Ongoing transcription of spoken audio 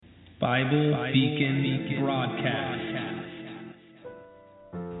Bible Beacon Broadcast.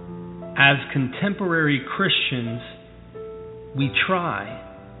 As contemporary Christians, we try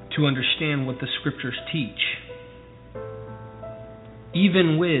to understand what the Scriptures teach.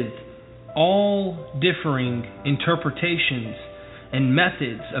 Even with all differing interpretations and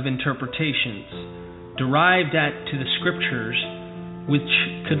methods of interpretations derived to the Scriptures,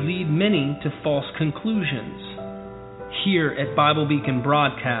 which could lead many to false conclusions. Here at Bible Beacon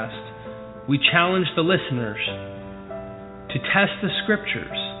Broadcast, we challenge the listeners to test the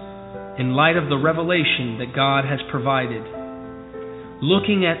Scriptures in light of the revelation that God has provided,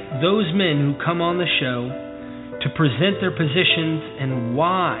 looking at those men who come on the show to present their positions and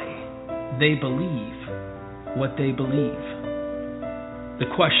why they believe what they believe. The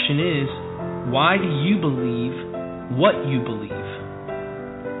question is, why do you believe what you believe?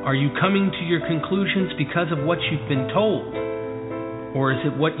 Are you coming to your conclusions because of what you've been told? Or is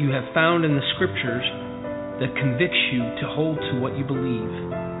it what you have found in the Scriptures that convicts you to hold to what you believe?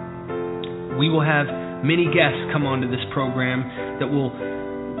 We will have many guests come onto this program that will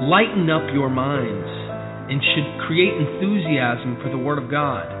lighten up your minds and should create enthusiasm for the Word of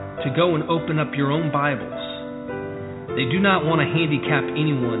God to go and open up your own Bibles. They do not want to handicap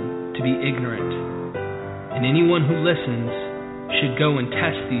anyone to be ignorant, and anyone who listens should go and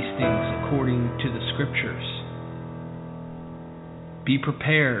test these things according to the Scriptures. Be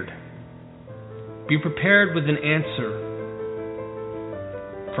prepared. Be prepared with an answer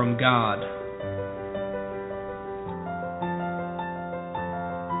from God.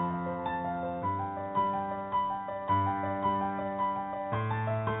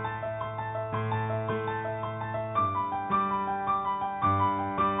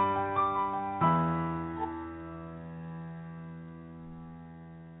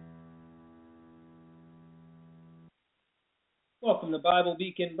 Welcome to Bible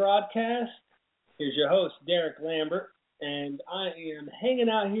Beacon Broadcast. Here's your host, Derek Lambert, and I am hanging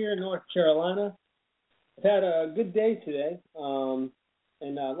out here in North Carolina. I've had a good day today, and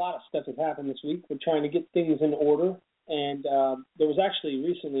a lot of stuff has happened this week. We're trying to get things in order, and there was actually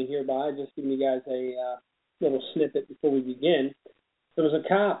recently hereby, just giving you guys a little snippet before we begin, there was a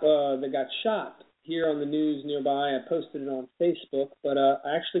cop that got shot here on the news nearby. I posted it on Facebook, but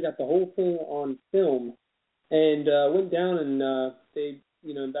I actually got the whole thing on film. And went down and they,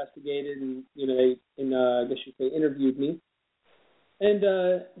 investigated and, I guess you say interviewed me. And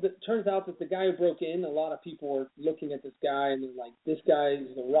it turns out that the guy who broke in, a lot of people are looking at this guy and they're like, this guy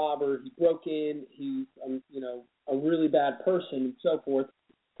is a robber. He broke in. He's, a really bad person and so forth.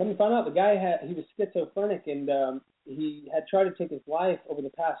 Come to find out, the guy he was schizophrenic and he had tried to take his life over the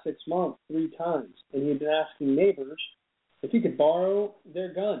past 6 months 3 times. And he had been asking neighbors if he could borrow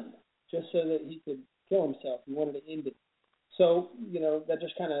their gun just so that he could kill himself. He wanted to end it. So, that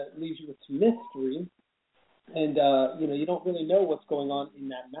just kind of leaves you with some mystery. And, you don't really know what's going on in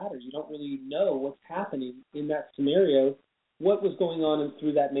that matter. You don't really know what's happening in that scenario, what was going on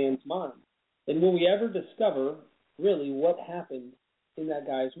through that man's mind. And will we ever discover really what happened in that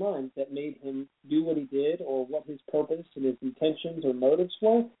guy's mind that made him do what he did, or what his purpose and his intentions or motives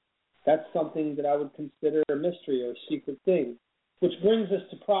were? That's something that I would consider a mystery or a secret thing. Which brings us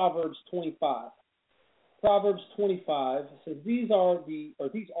to Proverbs 25. Proverbs 25 says, these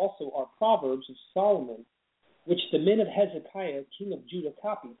also are Proverbs of Solomon, which the men of Hezekiah, king of Judah,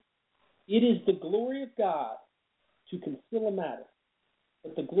 copied. It is the glory of God to conceal a matter,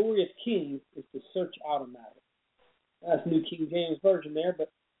 but the glory of kings is to search out a matter. That's New King James Version there,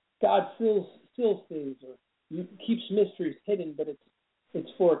 but God seals things or keeps mysteries hidden, but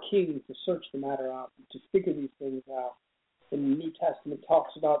it's for a king to search the matter out, to figure these things out. And the New Testament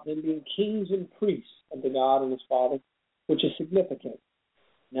talks about them being kings and priests of the God and his Father, which is significant.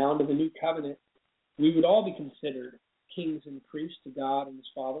 Now under the New Covenant, we would all be considered kings and priests to God and his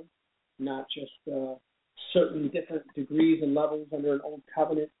Father, not just certain different degrees and levels under an old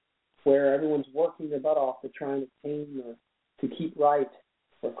covenant where everyone's working their butt off to try and attain or to keep right,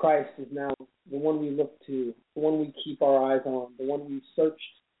 where Christ is now the one we look to, the one we keep our eyes on, the one we searched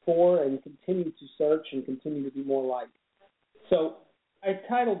for and continue to search and continue to be more like. So I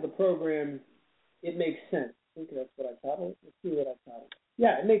titled the program, It Makes Sense. I think that's what I titled. Let's see what I titled.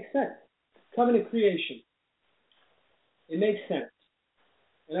 Yeah, it makes sense. Covenant creation. It makes sense.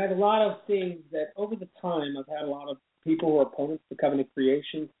 And I have a lot of things that over the time I've had a lot of people who are opponents to covenant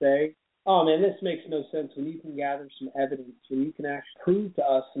creation say, oh man, this makes no sense when you can gather some evidence, when you can actually prove to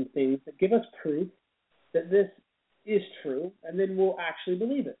us some things that give us proof that this is true, and then we'll actually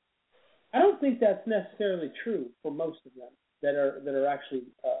believe it. I don't think that's necessarily true for most of them that are actually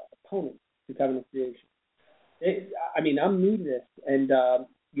opponents to covenant creation. I'm new to this, and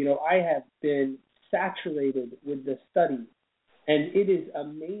I have been saturated with the study, and it is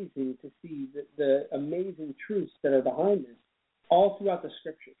amazing to see the amazing truths that are behind this all throughout the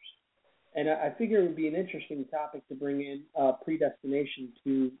scriptures. And I figure it would be an interesting topic to bring in predestination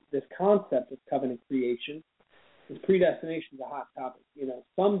to this concept of covenant creation, because predestination is a hot topic.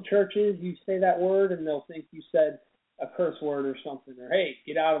 Some churches, you say that word and they'll think you said a curse word or something, or hey,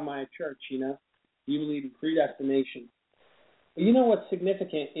 get out of my church. You believe in predestination. But what's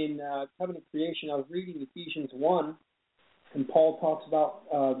significant in covenant creation? I was reading Ephesians 1, and Paul talks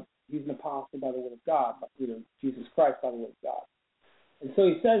about he's an apostle by the word of God, Jesus Christ by the word of God. And so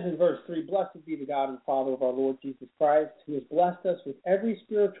he says in verse 3, "Blessed be the God and Father of our Lord Jesus Christ, who has blessed us with every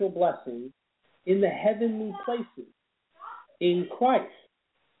spiritual blessing in the heavenly places in Christ,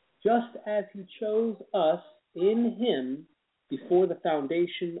 just as he chose us in him before the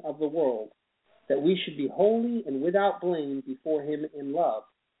foundation of the world, that we should be holy and without blame before him in love,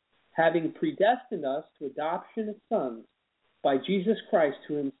 having predestined us to adoption as sons by Jesus Christ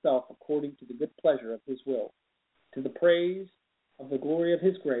to himself, according to the good pleasure of his will, to the praise of the glory of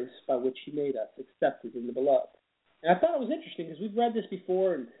his grace, by which he made us accepted in the beloved." And I thought it was interesting, because we've read this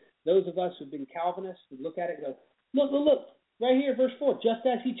before, and those of us who've been Calvinists would look at it and go, look, right here, verse 4, "Just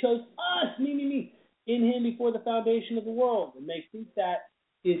as he chose us," me, "in him before the foundation of the world." And they think that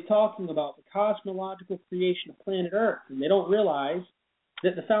is talking about the cosmological creation of planet Earth, and they don't realize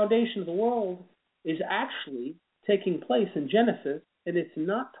that the foundation of the world is actually taking place in Genesis, and it's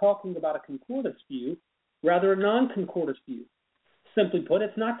not talking about a concordance view, rather a non-concordance view. Simply put,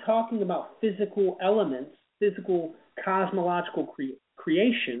 it's not talking about physical elements, physical cosmological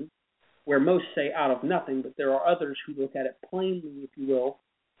creation, where most say out of nothing, but there are others who look at it plainly, if you will,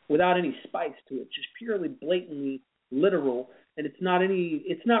 without any spice to it, just purely blatantly literal, and it's not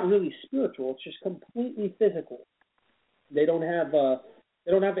really spiritual. It's just completely physical. They don't have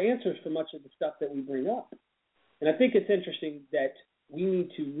answers for much of the stuff that we bring up, and I think it's interesting that we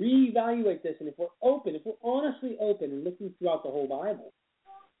need to reevaluate this, and if we're honestly open and looking throughout the whole Bible,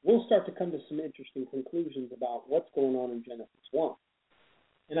 we'll start to come to some interesting conclusions about what's going on in Genesis 1.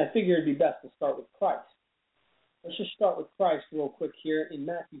 And I figure it'd be best to start with Christ. Let's just start with Christ real quick here in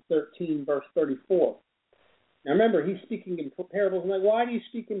Matthew 13, verse 34. Now remember, he's speaking in parables. I'm like, why do you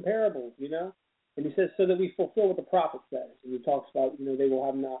speak in parables, And he says, so that we fulfill what the prophet says. And he talks about, they will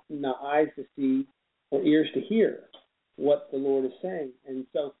have not eyes to see or ears to hear what the Lord is saying. And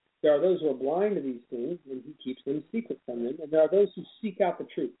so there are those who are blind to these things, and he keeps them secret from them. And there are those who seek out the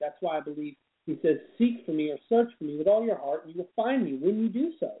truth. That's why I believe he says, seek for me or search for me with all your heart, and you will find me when you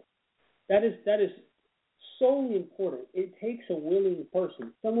do so. That is solely important. It takes a willing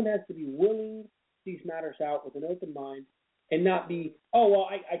person. Someone has to be willing to see these matters out with an open mind and not be,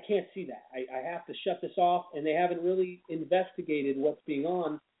 I can't see that. I have to shut this off, and they haven't really investigated what's going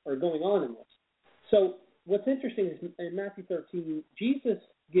on in this. So what's interesting is in Matthew 13, Jesus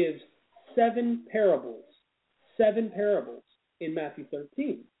gives seven parables in Matthew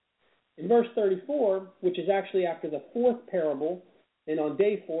 13. In verse 34, which is actually after the fourth parable, and on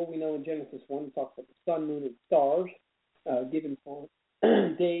day 4, we know in Genesis 1, it talks about the sun, moon, and stars, given for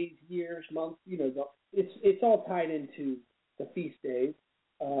days, years, months. It's all tied into the feast days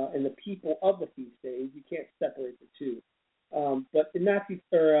and the people of the feast days. You can't separate the two. But in Matthew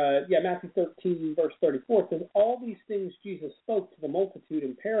 13, verse 34, it says, "All these things Jesus spoke to the multitude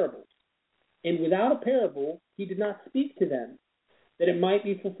in parables, and without a parable he did not speak to them, that it might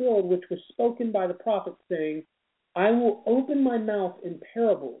be fulfilled which was spoken by the prophet, saying, I will open my mouth in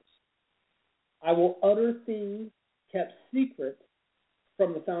parables. I will utter things kept secret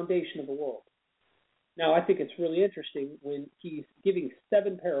from the foundation of the world." Now, I think it's really interesting when he's giving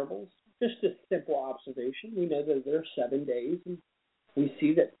 7 parables. Just a simple observation. We know that there are 7 days, and we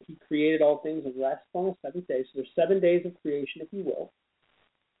see that he created all things and rests on the 7th day. So there's 7 days of creation, if you will.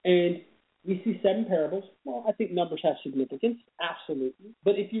 And we see 7 parables. Well, I think numbers have significance, absolutely.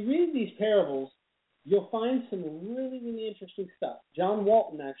 But if you read these parables, you'll find some really, really interesting stuff. John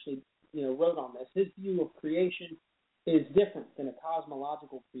Walton actually, wrote on this. His view of creation is different than a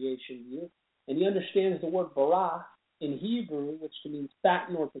cosmological creation view. And he understands the word bara in Hebrew, which means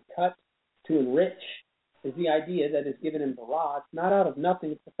fatten or to cut, to enrich, is the idea that is given in bara. It's not out of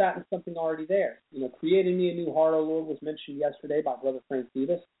nothing. It's to fatten something already there. Creating me a new heart, O Lord, was mentioned yesterday by Brother Frank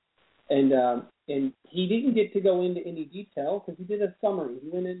Davis. And he didn't get to go into any detail because he did a summary. He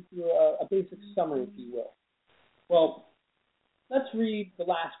went into a basic summary, if you will. Well, let's read the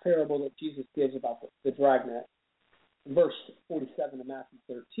last parable that Jesus gives about the dragnet. Verse 47 of Matthew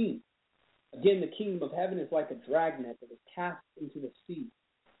 13. "Again, the kingdom of heaven is like a dragnet that was cast into the sea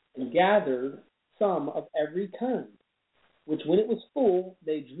and gathered some of every kind. which when it was full,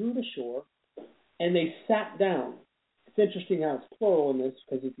 they drew to shore, and they sat down. It's interesting how it's plural in this,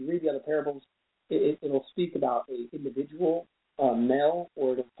 because if you read the other parables, it'll speak about an individual male,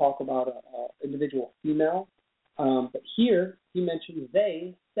 or it'll talk about an individual female. But here, he mentions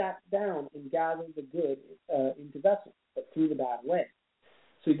they sat down and gathered the good into vessels, but threw the bad away.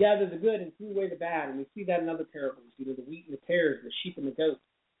 So he gathered the good and threw away the bad, and we see that in other parables, the wheat and the tares, the sheep and the goats.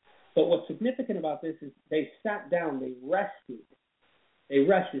 But what's significant about this is they sat down, they rested. They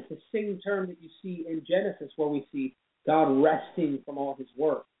rested. It's the same term that you see in Genesis, where we see God resting from all his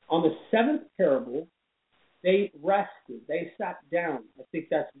work. On the seventh parable, they rested. They sat down. I think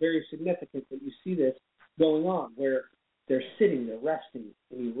that's very significant that you see this going on, where they're sitting, they're resting,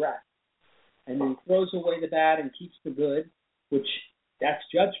 and he rests. And then throws away the bad and keeps the good, which that's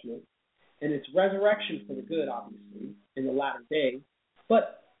judgment. And it's resurrection for the good, obviously, in the latter day.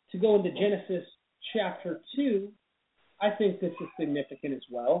 But to go into Genesis chapter 2, I think this is significant as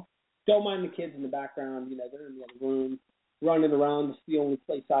well. Don't mind the kids in the background. They're in the other room, running around. It's the only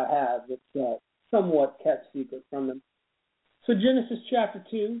place I have that's somewhat kept secret from them. So Genesis chapter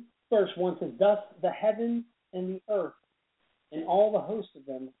 2, verse 1 says, "Thus the heavens and the earth and all the hosts of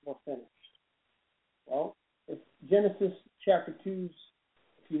them were finished." Well, if Genesis chapter 2's,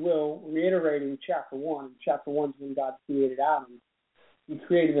 if you will, reiterating chapter 1. Chapter 1 is when God created Adam. He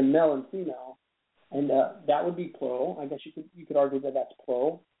created a male and female, and that would be plural. I guess you could argue that that's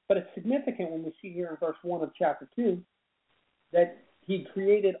plural. But it's significant when we see here in verse 1 of chapter 2 that he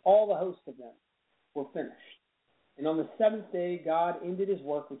created all the hosts of them were finished. And on the seventh day, God ended his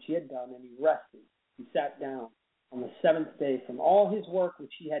work which he had done, and he rested. He sat down on the seventh day from all his work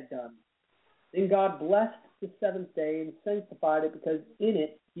which he had done. Then God blessed the seventh day and sanctified it, because in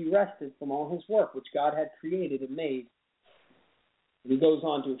it he rested from all his work which God had created and made. And he goes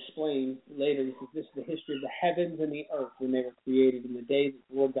on to explain later, he says, "This is the history of the heavens and the earth when they were created, in the day that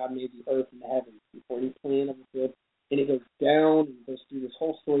the Lord God made the earth and the heavens, before any plan of the field." And it goes down and goes through this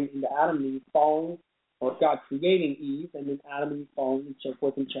whole story into Adam and Eve falling, or God creating Eve, and then Adam and Eve falling, and so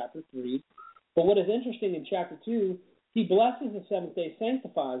forth in chapter 3. But what is interesting in chapter 2, he blesses the seventh day,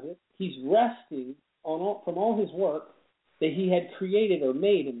 sanctifies it. He's resting from all his work that he had created or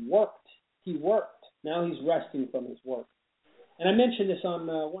made and worked. He worked. Now he's resting from his work. And I mentioned this on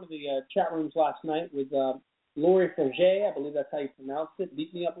one of the chat rooms last night with Lori Forget. I believe that's how you pronounce it.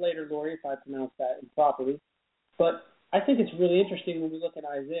 Beat me up later, Lori, if I pronounce that improperly. But I think it's really interesting when we look at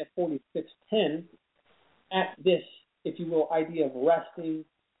Isaiah 46:10 at this, if you will, idea of resting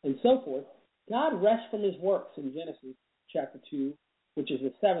and so forth. God rests from his works in Genesis chapter 2, which is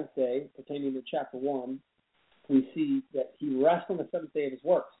the seventh day, pertaining to chapter 1. We see that he rests on the seventh day of his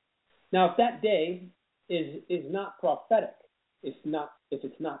works. Now, if that day is not prophetic, if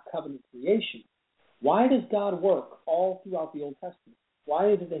it's not covenant creation, why does God work all throughout the Old Testament?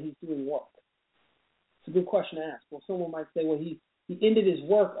 Why is it that he's doing work? It's a good question to ask. Well, someone might say, well, he ended his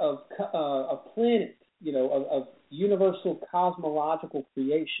work of planet, of universal cosmological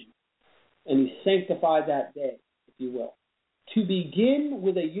creation, and he sanctified that day, if you will. To begin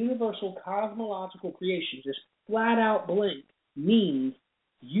with a universal cosmological creation, just flat out blank, means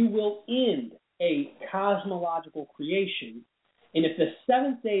you will end a cosmological creation. And if the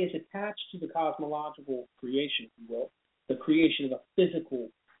seventh day is attached to the cosmological creation, if you will, the creation of a physical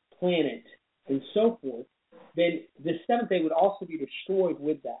planet and so forth, then the seventh day would also be destroyed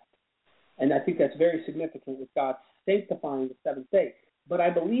with that. And I think that's very significant with God sanctifying the seventh day. But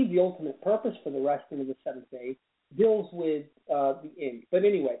I believe the ultimate purpose for the resting of the seventh day deals with the end. But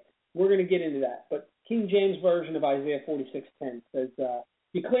anyway, we're going to get into that. But King James Version of Isaiah 46:10 says,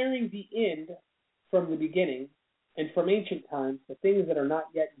 "Declaring the end from the beginning, and from ancient times the things that are not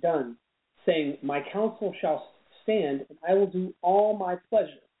yet done, saying, my counsel shall stand, and I will do all my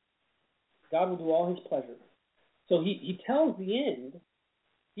pleasure." God will do all his pleasure. So he tells the end.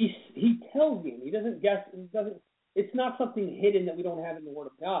 He tells the end. He doesn't guess. It's not something hidden that we don't have in the Word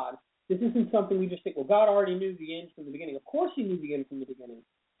of God. This isn't something we just think, well, God already knew the end from the beginning. Of course he knew the end from the beginning.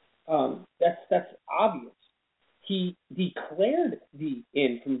 That's obvious. He declared the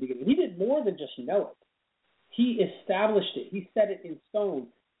end from the beginning. He did more than just know it. He established it. He set it in stone.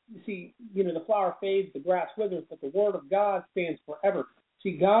 You see, the flower fades, the grass withers, but the word of God stands forever.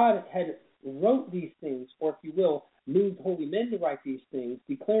 See, God had wrote these things, or if you will, moved holy men to write these things,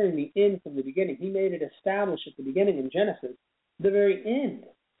 declaring the end from the beginning. He made it established at the beginning in Genesis, the very end.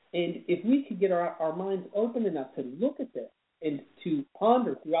 And if we could get our minds open enough to look at this and to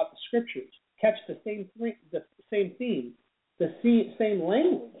ponder throughout the scriptures, catch the same theme, the same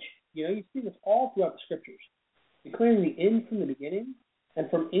language, you see this all throughout the scriptures, declaring the end from the beginning, and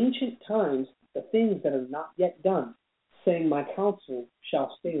from ancient times the things that are not yet done, saying, my counsel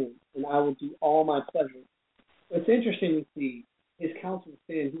shall stand, and I will do all my pleasure. It's interesting to see his counsel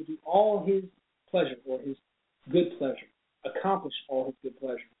stand. He will do all his pleasure, or his good pleasure, accomplish all his good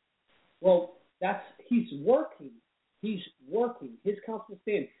pleasure. Well, he's working. He's working. His counsel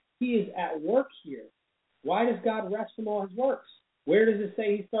stand. He is at work here. Why does God rest from all his works? Where does it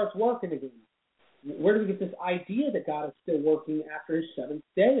say he starts working again? Where do we get this idea that God is still working after his seventh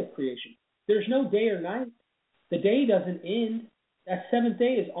day of creation? There's no day or night. The day doesn't end. That seventh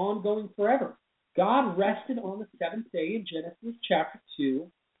day is ongoing forever. God rested on the seventh day in Genesis chapter 2,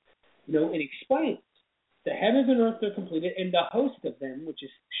 and explains the heavens and earth are completed, and the host of them, which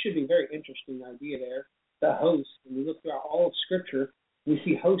should be a very interesting idea there, the host. When we look throughout all of Scripture, we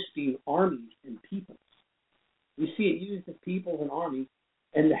see hosts being armies and peoples. We see it used as peoples and armies,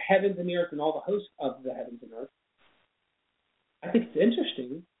 and the heavens and the earth and all the hosts of the heavens and earth. I think it's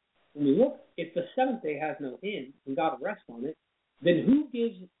interesting when we look, if the seventh day has no end and God rests on it, then who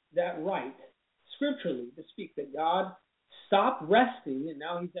gives that right scripturally to speak that God stopped resting and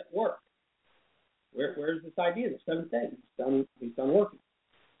now he's at work? Where's this idea? The seventh day, he's done working.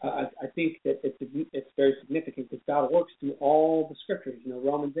 I think that it's very significant because God works through all the scriptures.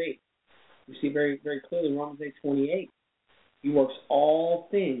 Romans 8. We see very, very clearly in Romans 8:28. He works all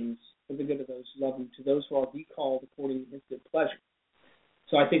things for the good of those who love him, to those who are be called according to his good pleasure.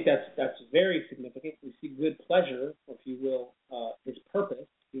 So I think that's very significant. We see good pleasure, or if you will, his purpose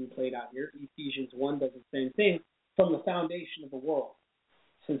being played out here. Ephesians 1 does the same thing from the foundation of the world.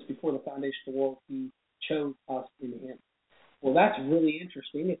 Since before the foundation of the world, he chose us in him. Well, that's really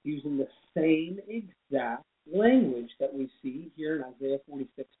interesting. It's using the same exact language that we see here in Isaiah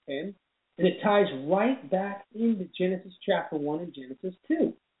 46:10, and it ties right back into Genesis chapter 1 and Genesis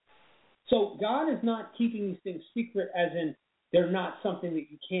 2. So God is not keeping these things secret as in they're not something that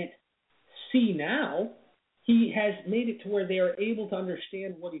you can't see now. He has made it to where they are able to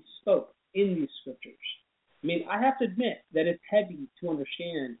understand what he spoke in these scriptures. I mean, I have to admit that it's heavy to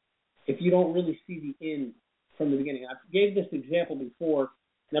understand if you don't really see the end from the beginning. I gave this example before,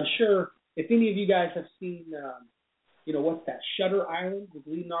 and I'm sure if any of you guys have seen, what's that, Shutter Island with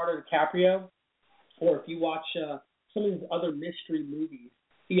Leonardo DiCaprio, or if you watch some of these other mystery movies,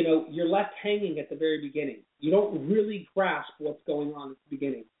 you're left hanging at the very beginning. You don't really grasp what's going on at the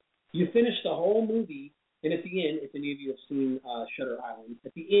beginning. You finish the whole movie, and at the end, if any of you have seen Shutter Island,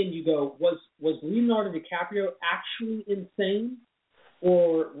 at the end you go, was Leonardo DiCaprio actually insane?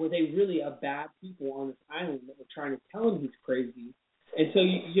 Or were they really a bad people on this island that were trying to tell him he's crazy? And so,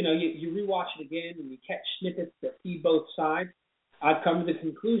 you rewatch it again and you catch snippets that feed both sides. I've come to the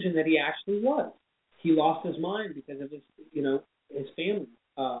conclusion that he actually was. He lost his mind because of his family.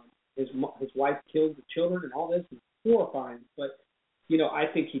 His wife killed the children and all this is horrifying. But, I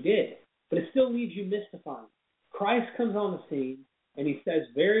think he did. But it still leaves you mystifying. Christ comes on the scene and he says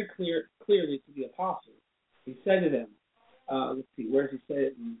very clearly to the apostles, he said to them, let's see, where does he say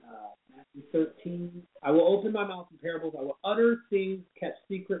it in Matthew 13? I will open my mouth in parables. I will utter things kept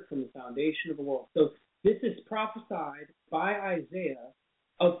secret from the foundation of the world. So this is prophesied by Isaiah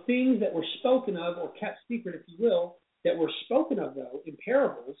of things that were spoken of or kept secret, if you will, that were spoken of, though, in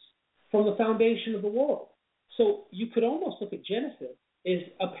parables from the foundation of the world. So you could almost look at Genesis as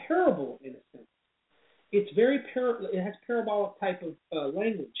a parable in a sense. It's it has parabolic type of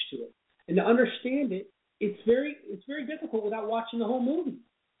language to it. And to understand it, it's very difficult without watching the whole movie.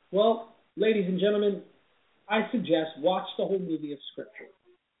 Well, ladies and gentlemen, I suggest watch the whole movie of Scripture.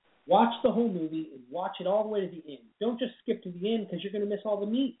 Watch the whole movie and watch it all the way to the end. Don't just skip to the end because you're going to miss all the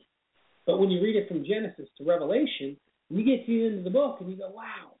meat. But when you read it from Genesis to Revelation, you get to the end of the book and you go,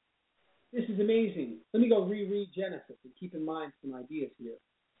 wow, this is amazing. Let me go reread Genesis and keep in mind some ideas here.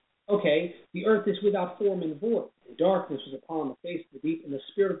 Okay, the earth is without form and void. And darkness was upon the face of the deep, and the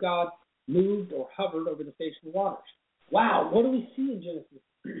Spirit of God moved or hovered over the face of the waters. Wow, what do we see in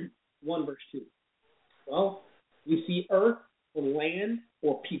Genesis 1 verse 2? Well, we see earth or land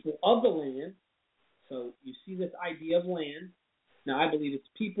or people of the land. So you see this idea of land. Now I believe it's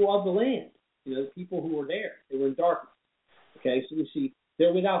people of the land. The people who were there. They were in darkness. Okay, so we see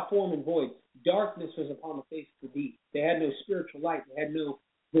they're without form and void. Darkness was upon the face of the deep. They had no spiritual light. They had no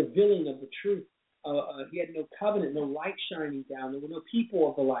revealing of the truth. He had no covenant, no light shining down. There were no people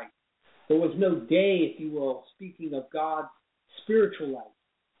of the light. There was no day, if you will, speaking of God's spiritual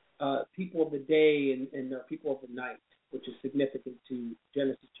light. People of the day and people of the night, which is significant to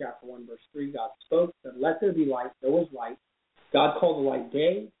Genesis chapter 1, verse 3. God spoke, said, let there be light. There was light. God called the light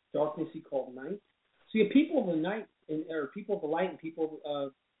day. Darkness he called night. So you have people of the night, or people of the light and people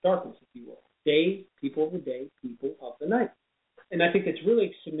of darkness, if you will. Day, people of the day, people of the night. And I think it's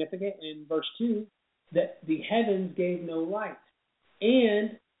really significant in verse 2. that the heavens gave no light,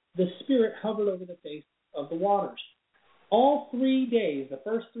 and the Spirit hovered over the face of the waters. All 3 days, the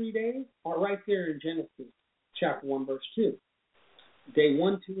first 3 days, are right there in Genesis chapter 1, verse 2. Day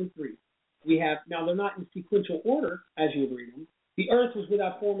 1, 2, and 3. We have, now they're not in sequential order, as you would read them. The earth was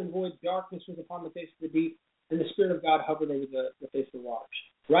without form and void, darkness was upon the face of the deep, and the Spirit of God hovered over the face of the waters.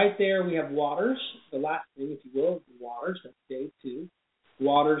 Right there we have waters, the last thing, if you will, is the waters, that's day 2.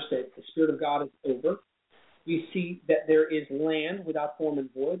 Waters that the Spirit of God is over. We see that there is land without form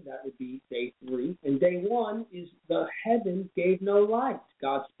and void, that would be day 3. And day 1 is the heavens gave no light.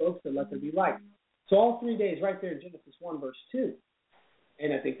 God spoke, said, let there be light. So all 3 days right there in Genesis 1, verse 2.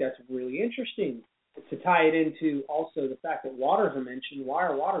 And I think that's really interesting to tie it into also the fact that waters are mentioned. Why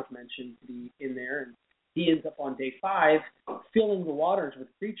are waters mentioned to be in there? And he ends up on day 5 filling the waters with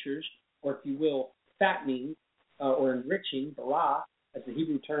creatures, or if you will, fattening or enriching, bara, as the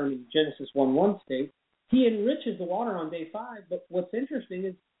Hebrew term in Genesis 1:1 states. He enriches the water on day 5, but what's interesting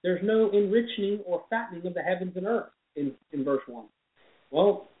is there's no enriching or fattening of the heavens and earth in verse 1.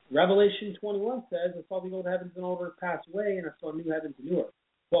 Well, Revelation 21 says, I saw the old heavens and old earth pass away, and I saw new heavens and new earth.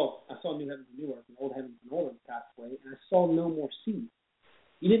 Well, I saw new heavens and new earth, and old heavens and old earth pass away, and I saw no more sea.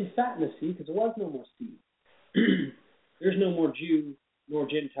 He didn't fatten the sea because there was no more sea. There's no more Jew, nor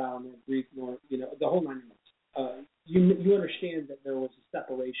Gentile, nor Greek, nor, the whole 9 yards. You understand that there was a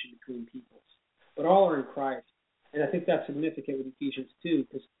separation between peoples, but all are in Christ. And I think that's significant with Ephesians 2,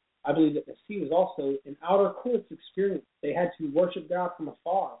 because I believe that the sea was also an outer courts experience. They had to worship God from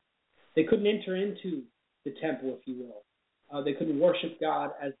afar. They couldn't enter into the temple, if you will. They couldn't worship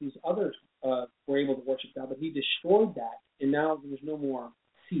God as these others were able to worship God, but he destroyed that, and now there's no more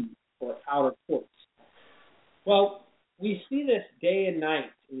sea or outer courts. Well, we see this day and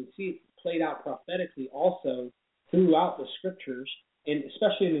night, and we see it played out prophetically also throughout the Scriptures, and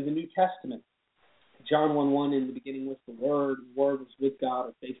especially in the New Testament. John 1:1, in the beginning was the Word was with God,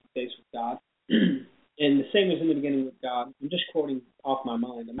 or face to face with God. And the same was in the beginning with God. I'm just quoting off my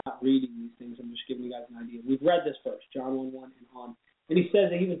mind. I'm not reading these things. I'm just giving you guys an idea. We've read this verse, John 1:1 and on. And he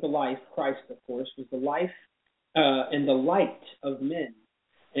says that he was the life, Christ, of course, was the life and the light of men.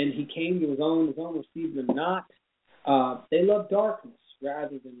 And he came to his own received them not. They love darkness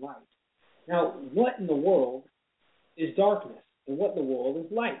rather than light. Now, what in the world is darkness? And what in the world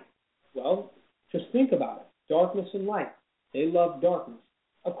is light? Well, just think about it. Darkness and light. They love darkness.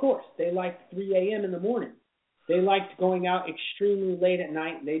 Of course, they liked 3 a.m. in the morning. They liked going out extremely late at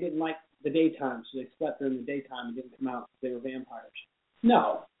night, and they didn't like the daytime, so they slept during the daytime and didn't come out because they were vampires.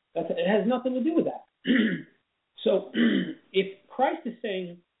 No, it has nothing to do with that. So if Christ is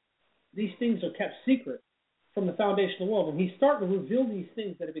saying these things are kept secret from the foundation of the world, and he's starting to reveal these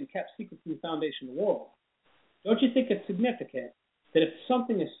things that have been kept secret from the foundation of the world, don't you think it's significant that if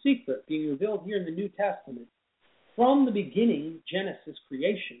something is secret being revealed here in the New Testament, from the beginning, Genesis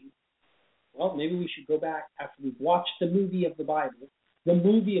creation, well, maybe we should go back after we've watched the movie of the Bible, the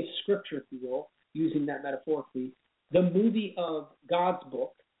movie of Scripture, if you will, using that metaphorically, the movie of God's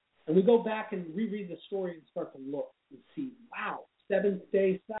book, and we go back and reread the story and start to look and see, wow,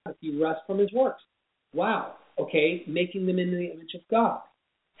 seventh-day Sabbath, he rests from his works. Wow, okay, making them in the image of God.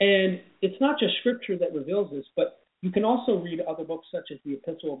 And it's not just Scripture that reveals this, but you can also read other books such as the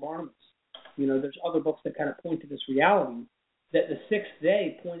Epistle of Barnabas. There's other books that kind of point to this reality that the sixth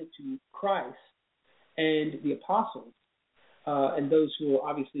day pointed to Christ and the apostles and those who will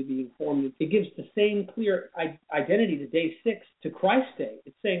obviously be informed. It gives the same clear identity to day 6 to Christ's day.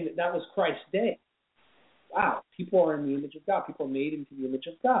 It's saying that was Christ's day. Wow, people are in the image of God. People are made into the image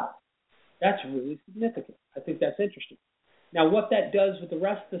of God. That's really significant. I think that's interesting. Now, what that does with the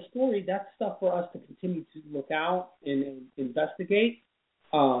rest of the story, that's stuff for us to continue to look out and investigate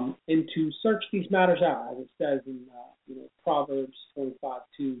and to search these matters out, as it says in Proverbs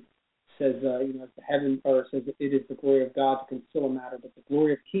 25:2 says, as the heaven, or it says that it is the glory of God to conceal a matter, but the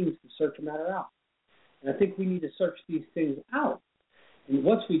glory of kings to search a matter out. And I think we need to search these things out. And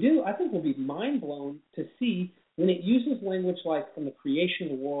once we do, I think we'll be mind blown to see when it uses language like from the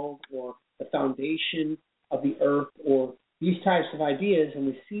creation of the world or the foundation of the earth or these types of ideas, and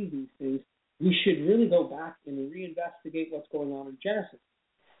we see these things, we should really go back and reinvestigate what's going on in Genesis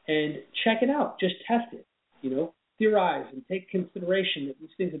and check it out. Just test it, theorize and take consideration that these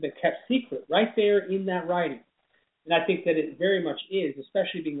things have been kept secret right there in that writing. And I think that it very much is,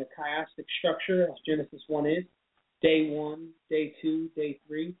 especially being a chiastic structure, as Genesis 1 is. Day 1, day 2, day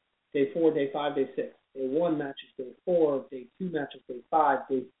 3, day 4, day 5, day 6. Day 1 matches day 4, day 2 matches day 5,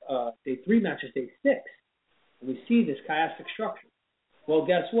 day 3 matches day 6. And we see this chiastic structure. Well,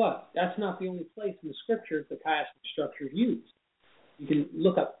 guess what? That's not the only place in the Scriptures the chiastic structure is used. You can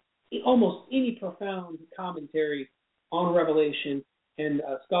look up almost any profound commentary on Revelation, and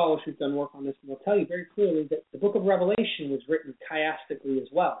scholars who've done work on this will tell you very clearly that the book of Revelation was written chiastically as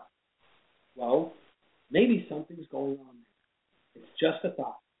well. Well, maybe something's going on there. It's just a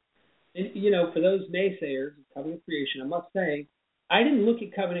thought. And, for those naysayers of covenant creation, I must say, I didn't look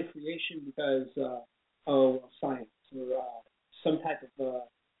at covenant creation because, science or some type of,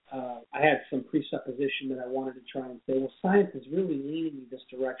 I had some presupposition that I wanted to try and say, well, science is really leaning me this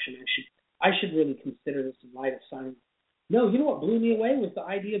direction. I should really consider this in light of science. No, you know what blew me away was the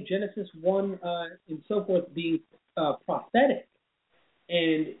idea of Genesis 1 and so forth being prophetic.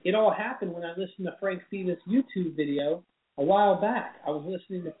 And it all happened when I listened to Frank Stevens' YouTube video a while back. I was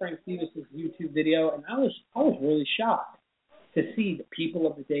listening to Frank Stevens' YouTube video, and I was really shocked to see the people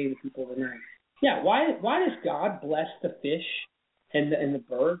of the day, the people of the night. Yeah, why does God bless the fish and the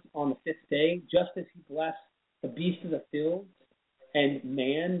birds on the fifth day, just as He blessed the beasts of the field and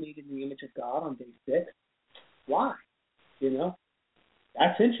man made in the image of God on day 6? Why?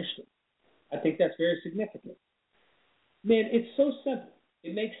 That's interesting. I think that's very significant. Man, it's so simple.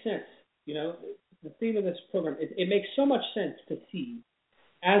 It makes sense. The theme of this program, it makes so much sense to see,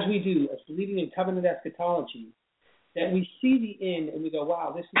 as we do, as believing in covenant eschatology, that we see the end and we go,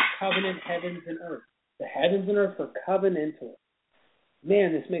 wow, this is covenant heavens and earth. The heavens and earth are covenantal.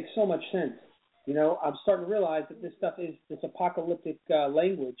 Man, this makes so much sense. I'm starting to realize that this stuff is this apocalyptic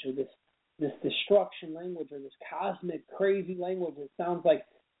language, or this destruction language, or this cosmic crazy language. It sounds like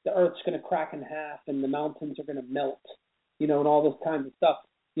the earth's going to crack in half and the mountains are going to melt, and all this kinds of stuff.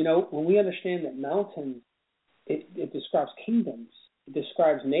 When we understand that mountains, it describes kingdoms, it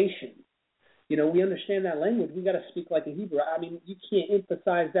describes nations. We understand that language. We got to speak like a Hebrew. I mean, you can't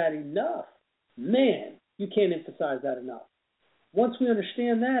emphasize that enough. Man, you can't emphasize that enough. Once we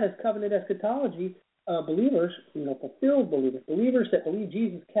understand that as covenant eschatology, believers, fulfilled believers that believe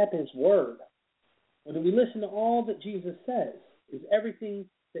Jesus kept His word. When we listen to all that Jesus says, is everything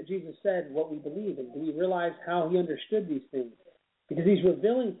that Jesus said what we believe? And do we realize how He understood these things? Because He's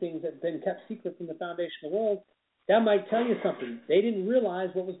revealing things that have been kept secret from the foundation of the world. That might tell you something. They didn't realize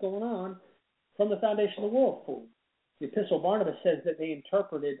what was going on from the foundation of the world fully. The Epistle of Barnabas says that they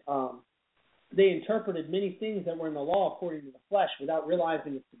interpreted many things that were in the law according to the flesh without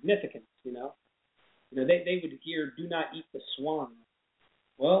realizing its significance. They would hear, "Do not eat the swine."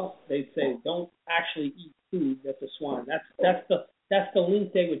 Well, they'd say, "Don't actually eat food that's a swine." That's the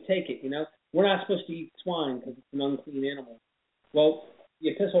link they would take it. We're not supposed to eat swine because it's an unclean animal. Well, the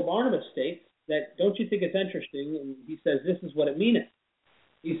Epistle of Barnabas states that, don't you think it's interesting? And he says, this is what it meaneth.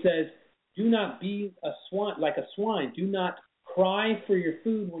 He says, do not be a swine, like a swine. Do not cry for your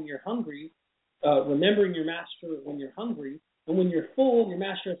food when you're hungry, remembering your master when you're hungry. And when you're full, your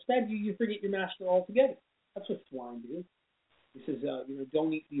master has fed you, you forget your master altogether. That's what swine do. He says,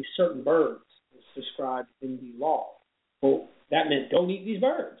 don't eat these certain birds. It's described in the law. Well, that meant don't eat these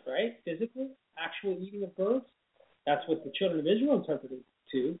birds, right? Physically, actual eating of birds. That's what the children of Israel interpreted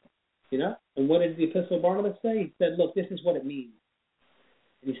to, And what did the Epistle of Barnabas say? He said, look, this is what it means.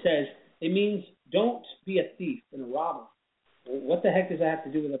 And he says, it means don't be a thief and a robber. Well, what the heck does that have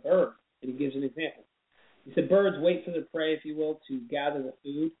to do with a bird? And he gives an example. He said birds wait for their prey, if you will, to gather the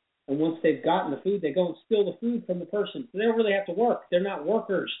food. And once they've gotten the food, they go and steal the food from the person. So they don't really have to work. They're not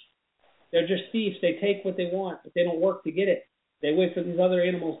workers. They're just thieves. They take what they want, but they don't work to get it. They wait for these other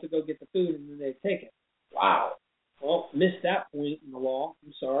animals to go get the food, and then they take it. Wow. Well, missed that point in the law.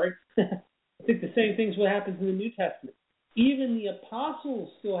 I'm sorry. I think the same thing's what happens in the New Testament. Even the apostles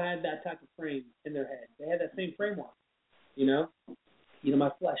still had that type of frame in their head. They had that same framework. Eat of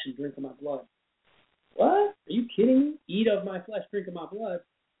my flesh and drink of my blood. What? Are you kidding me? Eat of my flesh, drink of my blood.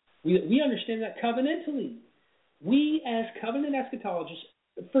 We understand that covenantally. We, as covenant eschatologists,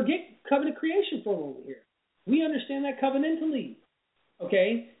 forget covenant creation for a moment here. We understand that covenantally.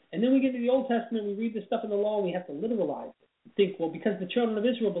 Okay? And then we get to the Old Testament, we read this stuff in the law, and we have to literalize it. We think, well, because the children of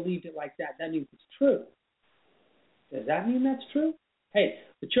Israel believed it like that, that means it's true. Does that mean that's true? Hey,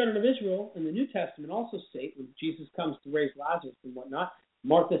 the children of Israel in the New Testament also state, when Jesus comes to raise Lazarus and whatnot,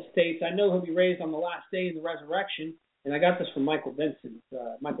 Martha states, I know he'll be raised on the last day in the resurrection. And I got this from Joseph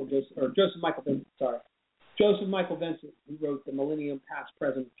Michael Vincent, Joseph Michael Vincent, who wrote The Millennium, Past,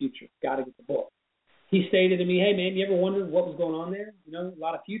 Present, Future. Got to get the book. He stated to me, hey, man, you ever wondered what was going on there? A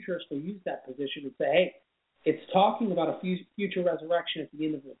lot of futurists will use that position and say, hey, it's talking about a future resurrection at the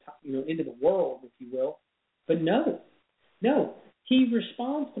end of the end of the world, if you will. But no. He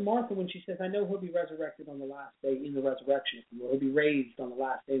responds to Martha when she says, I know he'll be resurrected on the last day in the resurrection, if you will. He'll be raised on the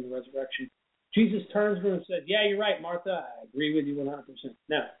last day in the resurrection. Jesus turns to her and says, yeah, you're right, Martha. I agree with you 100%.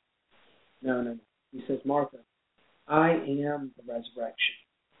 No. He says, Martha, I am the resurrection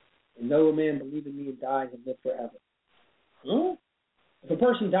and no man believe in me and dies and live forever. Huh? If a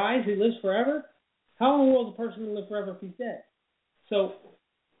person dies, he lives forever? How in the world is a person going to live forever if he's dead? So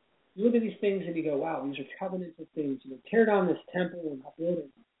you look at these things and you go, wow, these are covenantal things. Tear down this temple and I'll build it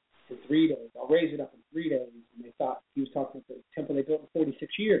in 3 days. I'll raise it up in 3 days. And they thought he was talking about the temple they built in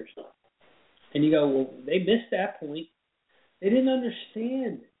 46 years. And you go, well, they missed that point. They didn't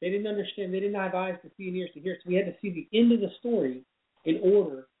understand. They didn't have eyes to see and ears to hear. So we had to see the end of the story in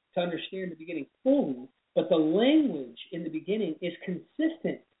order to understand the beginning fully. But the language in the beginning is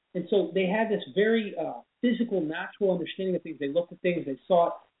consistent. And so they had this very physical, natural understanding of things. They looked at things, they saw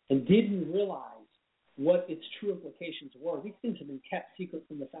it, and didn't realize what its true implications were. These things have been kept secret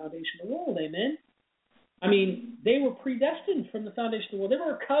from the foundation of the world, amen? I mean, they were predestined from the foundation of the world. They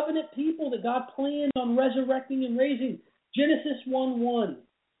were a covenant people that God planned on resurrecting and raising. Genesis 1:1,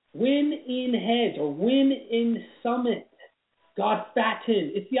 when in heads or when in summit, God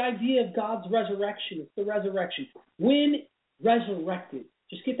fattened. It's the idea of God's resurrection. It's the resurrection. When resurrected.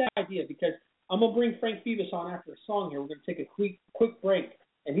 Just get that idea, because I'm going to bring Frank Phoebus on after a song here. We're going to take a quick break,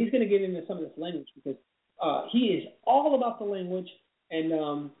 and he's going to get into some of this language, because he is all about the language,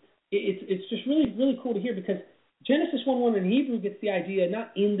 and it's just really, really cool to hear, because Genesis 1:1 in Hebrew gets the idea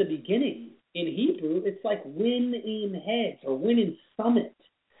not in the beginning. In Hebrew, it's like when in heads or when in summit.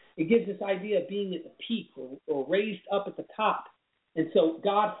 It gives this idea of being at the peak or raised up at the top. And so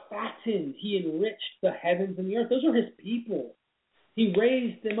God fattened, he enriched the heavens and the earth. Those are his people. He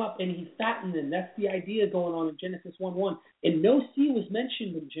raised them up and he fattened them. That's the idea going on in Genesis 1:1. And no sea was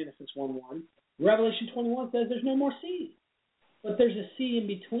mentioned in Genesis 1:1. Revelation 21 says there's no more sea. But there's a sea in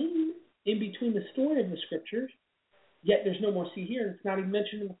between the story of the scriptures. Yet there's no more sea here, and it's not even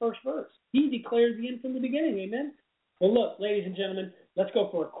mentioned in the first verse. He declared the end from the beginning, amen? Well, look, ladies and gentlemen, let's go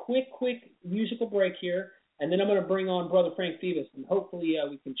for a quick musical break here, and then I'm going to bring on Brother Frank Phoebus, and hopefully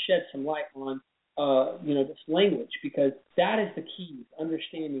we can shed some light on, this language, because that is the key,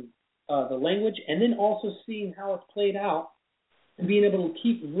 understanding the language, and then also seeing how it's played out, and being able to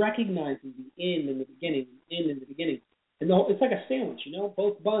keep recognizing the end and the beginning, And it's like a sandwich,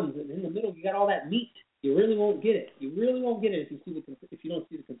 both buns, and in the middle you got all that meat. You really won't get it. You really won't get it if you don't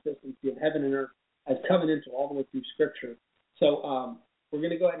see the consistency of heaven and earth as covenantal all the way through Scripture. So we're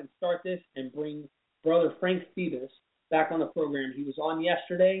going to go ahead and start this and bring Brother Frank Phoebus back on the program. He was on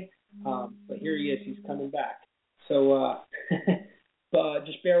yesterday, but here he is. He's coming back. So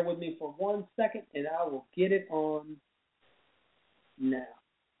just bear with me for 1 second, and I will get it on now.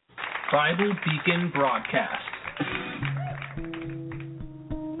 Bible Beacon Broadcast.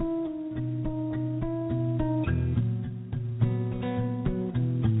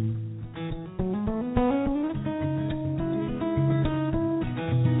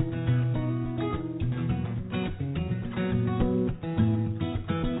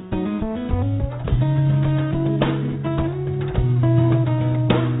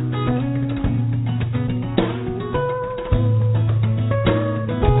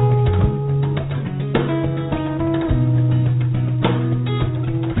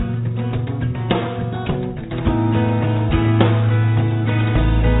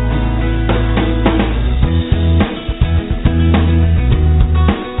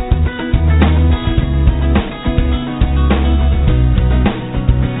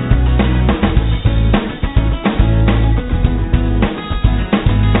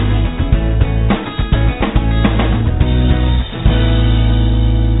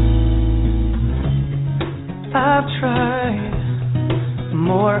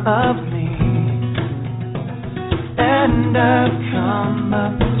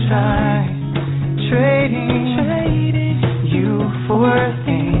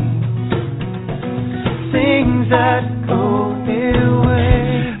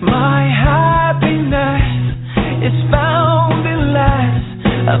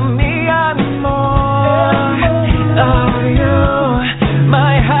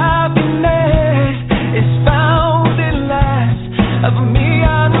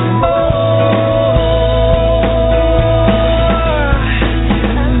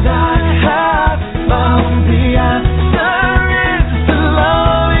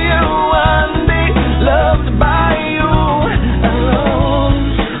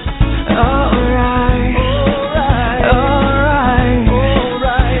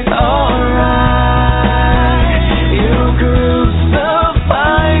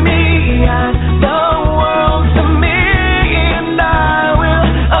 Find me.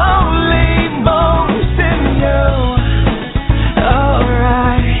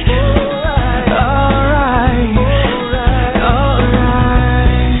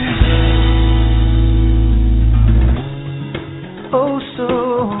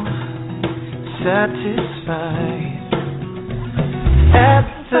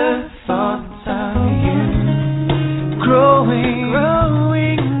 the thoughts of you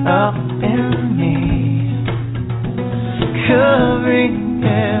growing up in me, covering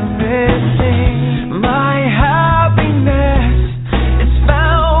everything. My happiness is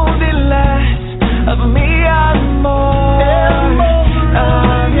found in less of me and more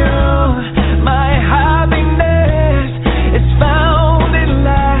of you. My happiness is found in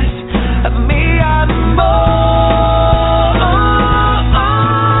less of me and more.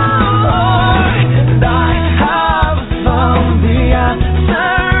 And I have found the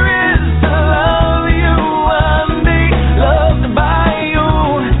answer is to love you and be loved by you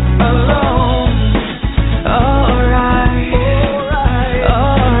alone. Alright.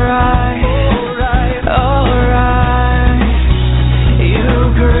 You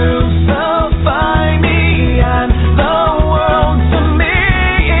crucify me and the world to me,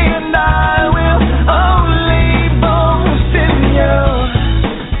 and I will only boast in you.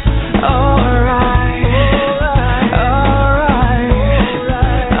 Alright.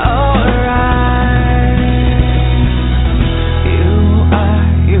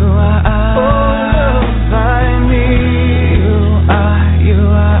 You are loved by me. You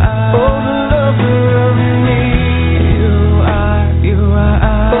are the lover of me. You are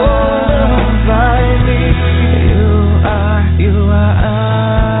loved by me.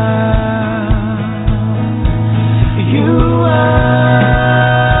 You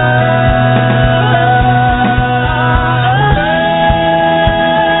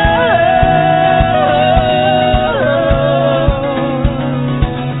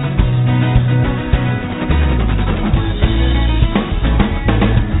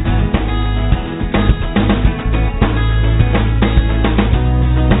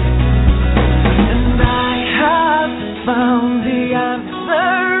and I have found the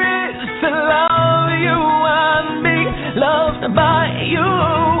answer is to love you and be loved by you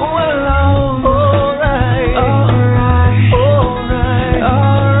alone.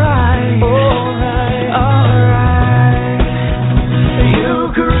 Alright. You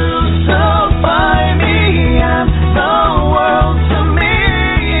crucify me and the world to me,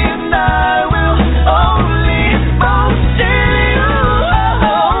 and I will only boast in you.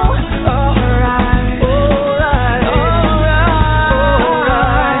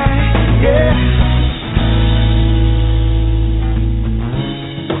 Yeah.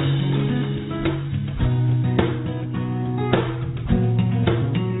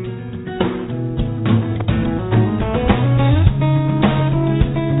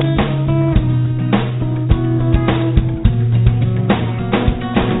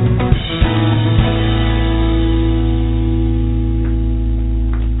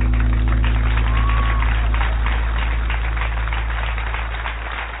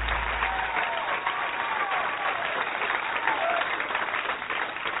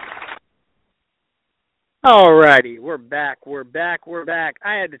 Alrighty, we're back.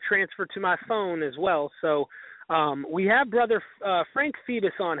 I had to transfer to my phone as well, so we have Brother Frank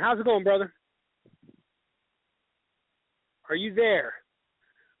Phoebus on. How's it going, brother? Are you there?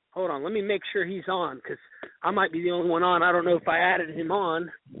 Hold on, let me make sure he's on, because I might be the only one on. I don't know if I added him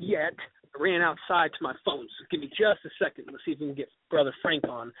on yet. I ran outside to my phone, so give me just a second. Let's see if we can get Brother Frank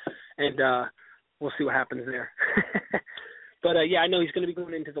on, and we'll see what happens there. But, yeah, I know he's going to be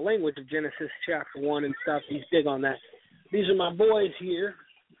going into the language of Genesis chapter 1 and stuff. He's big on that. These are my boys here.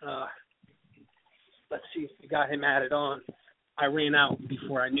 Let's see if we got him added on. I ran out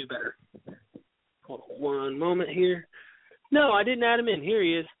before I knew better. Hold on one moment here. No, I didn't add him in. Here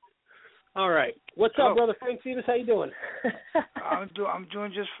he is. All right. What's up, Brother Frank Phoebus? How you doing? I'm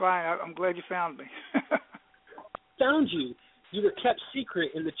doing just fine. I'm glad you found me. Found you. You were kept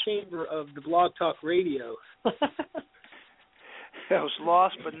secret in the chamber of the Blog Talk Radio. I was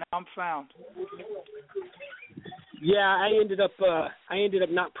lost, but now I'm found. Yeah, I ended up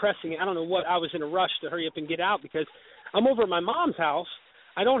not pressing it. I don't know what. I was in a rush to hurry up and get out because I'm over at my mom's house.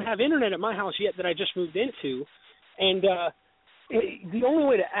 I don't have internet at my house yet that I just moved into, and the only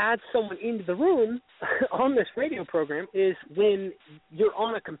way to add someone into the room on this radio program is when you're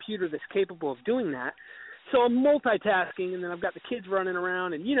on a computer that's capable of doing that. So I'm multitasking, and then I've got the kids running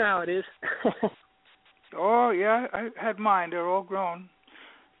around, and you know how it is. Oh, yeah, I had mine. They're all grown.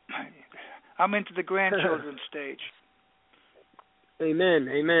 I'm into the grandchildren stage. Amen,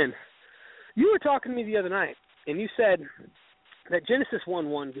 amen. You were talking to me the other night, and you said that Genesis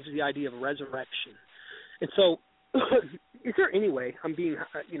 1:1 gives you the idea of resurrection. And so is there any way, I'm being,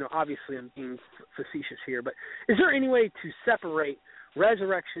 obviously I'm being facetious here, but is there any way to separate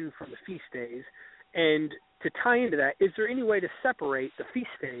resurrection from the feast days? And to tie into that, is there any way to separate the feast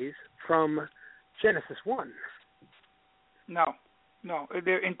days from Genesis 1? No. No,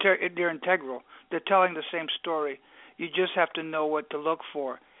 they're integral. They're telling the same story. You just have to know what to look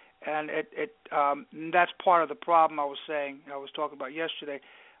for, and that's part of the problem I was talking about yesterday.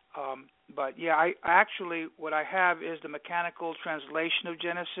 But yeah, I actually what I have is the mechanical translation of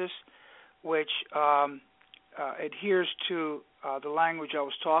Genesis, which adheres to the language I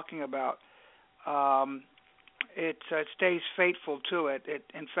was talking about. It stays faithful to it.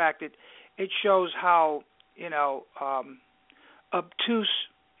 In fact, it shows how obtuse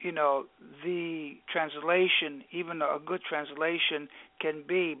the translation, even a good translation, can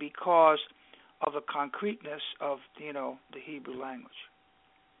be because of the concreteness of the Hebrew language.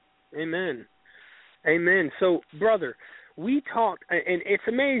 Amen. Amen. So, brother, we talked, and it's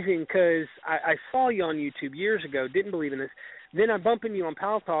amazing because I saw you on YouTube years ago, didn't believe in this. Then I bumped into you on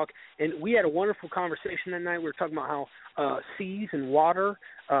Pal Talk, and we had a wonderful conversation that night. We were talking about how seas and water,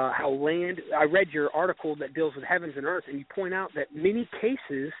 how land. I read your article that deals with heavens and earth, and you point out that many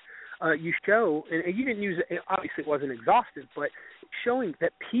cases you show, and you didn't use it, obviously it wasn't exhaustive, but showing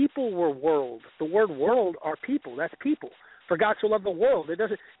that people were world. The word world are people. That's people. For God so loved the world.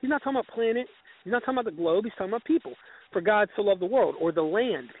 He's not talking about planet. He's not talking about the globe. He's talking about people. For God so loved the world, or the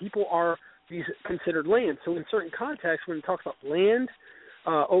land. People are these considered land. So in certain contexts, when it talks about land,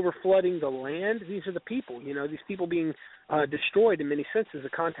 over flooding the land, these are the people. These people being destroyed in many senses. The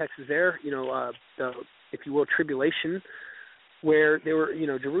context is there. The, if you will, tribulation, where they were,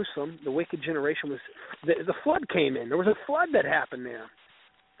 Jerusalem, the wicked generation was. The flood came in. There was a flood that happened there,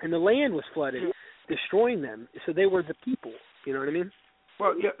 and the land was flooded, destroying them. So they were the people. You know what I mean?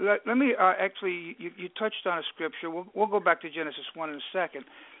 Well, yeah, let me actually. You touched on a scripture. We'll go back to Genesis 1 in a second.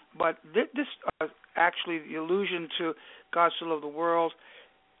 But this actually the allusion to God so loved the world,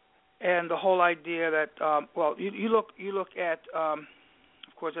 and the whole idea that you look at of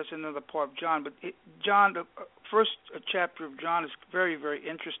course that's another part of John, but John, the first chapter of John is very, very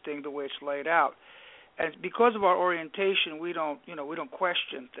interesting the way it's laid out, and because of our orientation we don't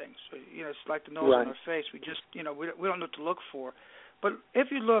question things. It's like the nose on our face. We just we don't know what to look for. But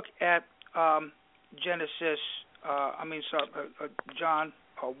if you look at Genesis, John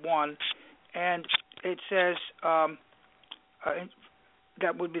 1, and it says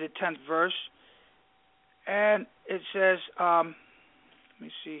that would be the 10th verse, and it says, let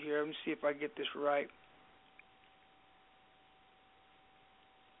me see here, let me see if I get this right.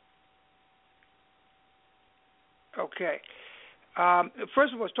 Okay.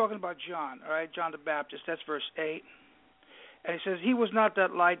 First of all, it's talking about John, all right, John the Baptist. That's verse 8. And it says, he was not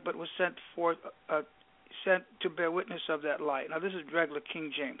that light, but was sent forth, sent to bear witness of that light. Now, this is regular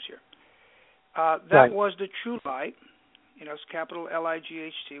King James here. That was the true light, it's capital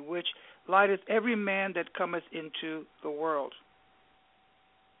L-I-G-H-T, which lighteth every man that cometh into the world.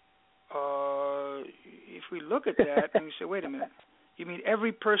 If we look at that and we say, wait a minute, you mean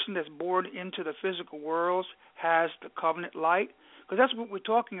every person that's born into the physical world has the covenant light? Because that's what we're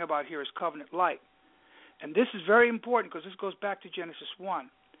talking about here is covenant light. And this is very important because this goes back to Genesis 1.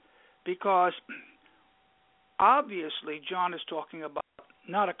 Because obviously John is talking about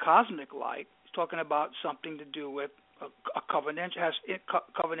not a cosmic light. He's talking about something to do with a covenant, has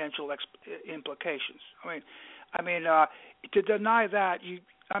covenantal implications. I mean, to deny that, you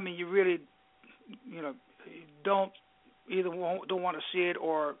really, don't want to see it,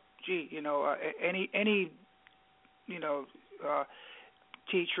 or any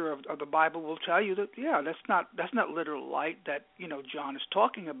teacher of the Bible will tell you that that's not literal light that John is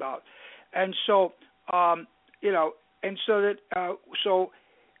talking about, and so so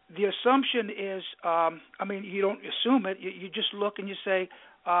the assumption is you don't assume it, you just look and you say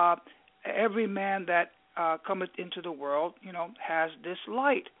every man that cometh into the world has this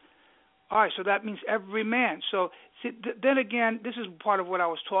light. All right, so that means every man. So then again, this is part of what I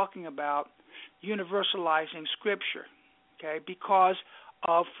was talking about, universalizing Scripture, okay, because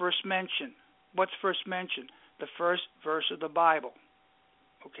of first mention. What's first mention? The first verse of the Bible,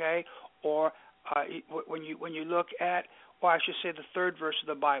 okay? Or when you look at, or I should say the third verse of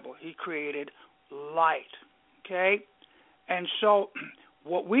the Bible, he created light, okay? And so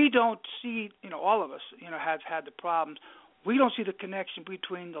what we don't see, all of us, have had the problems, we don't see the connection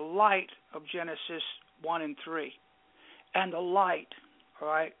between the light of Genesis 1 and 3 and the light, all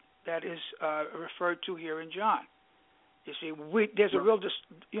right, that is referred to here in John. You see, there's a real,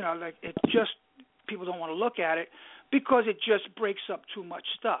 it just, people don't want to look at it because it just breaks up too much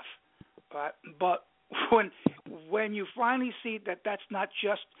stuff, right? But when you finally see that that's not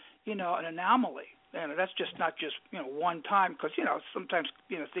just, an anomaly, that's just not just, one time, because, sometimes,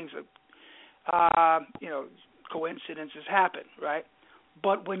 things are, coincidences happen, right?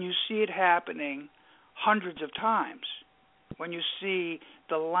 But when you see it happening hundreds of times, when you see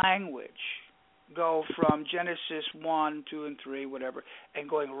the language go from Genesis 1, 2, and 3, whatever, and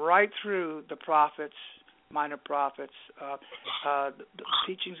going right through the prophets, minor prophets, the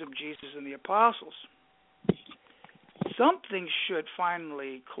teachings of Jesus and the apostles, something should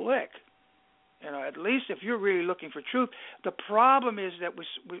finally click. At least if you're really looking for truth. The problem is that we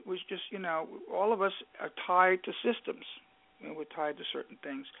just, all of us are tied to systems. We're tied to certain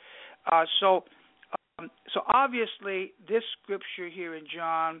things. So obviously, this scripture here in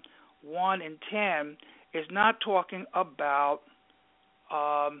John 1 and 10 is not talking about.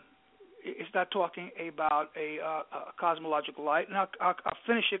 It's not talking about a cosmological light. And I'll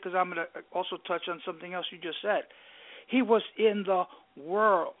finish it because I'm going to also touch on something else you just said. He was in the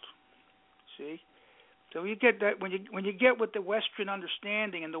world. See, so you get that when you get with the Western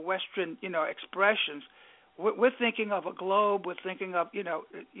understanding and the Western expressions, we're thinking of a globe. We're thinking of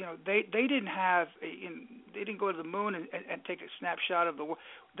they didn't have they didn't go to the moon and take a snapshot of the world.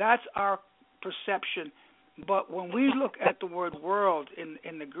 That's our perception. But when we look at the word world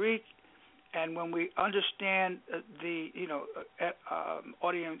in the Greek, and when we understand the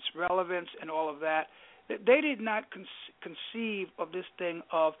audience relevance and all of that, they did not conceive of this thing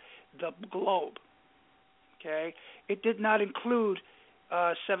of the globe. Okay, it did not include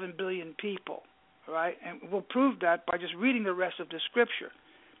 7 billion people, right? And we'll prove that by just reading the rest of the scripture.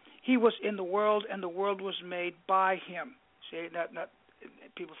 He was in the world, and the world was made by him. See, not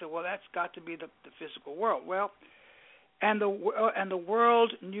people say, well, that's got to be the physical world. Well, and the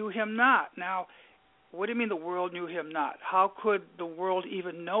world knew him not. Now, what do you mean the world knew him not? How could the world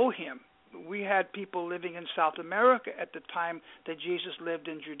even know him? We had people living in South America at the time that Jesus lived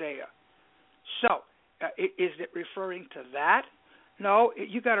in Judea. So, is it referring to that? No,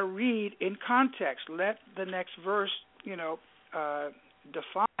 you got to read in context. Let the next verse,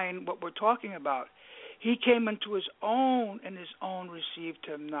 define what we're talking about. He came into his own, and his own received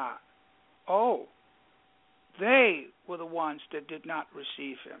him not. Oh, they were the ones that did not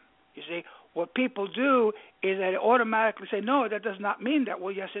receive him. You see, what people do is they automatically say, no, that does not mean that.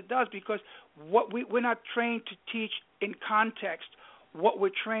 Well, yes, it does, because we're not trained to teach in context. What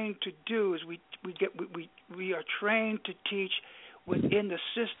we're trained to do is we are trained to teach within the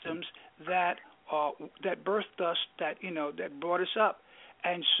systems that birthed us, that brought us up.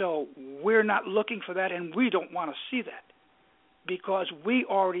 And so we're not looking for that, and we don't want to see that, because we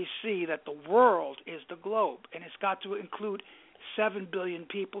already see that the world is the globe, and it's got to include 7 billion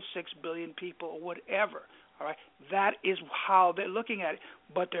people, 6 billion people, or whatever. All right, that is how they're looking at it.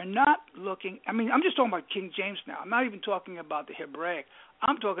 But they're not looking. I mean, I'm just talking about King James now. I'm not even talking about the Hebraic.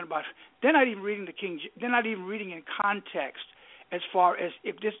 I'm talking about they're not even reading they're not even reading in context. As far as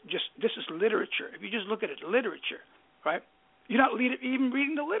if this is literature. If you just look at it, literature, right? You're not even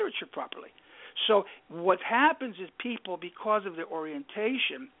reading the literature properly. So what happens is people, because of their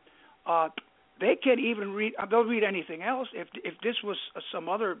orientation, they can't even read. They'll read anything else. If this was some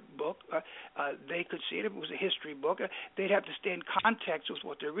other book, they could see it. If it was a history book, they'd have to stay in context with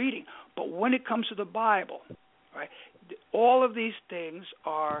what they're reading. But when it comes to the Bible, right, all of these things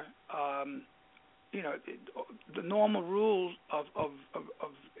are, the normal rules of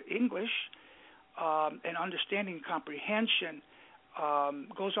English and understanding and comprehension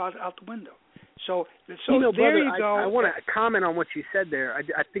goes out the window. So there brother, you go. I want to comment on what you said there.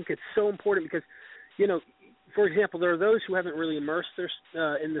 I think it's so important because, for example, there are those who haven't really immersed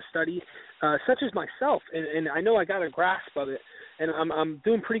in the study, such as myself, and I know I got a grasp of it, and I'm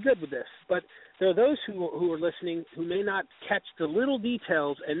doing pretty good with this. But there are those who are listening who may not catch the little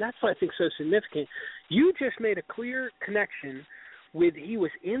details, and that's what I think is so significant. You just made a clear connection with he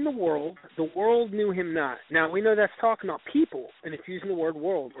was in the world knew him not. Now, we know that's talking about people, and it's using the word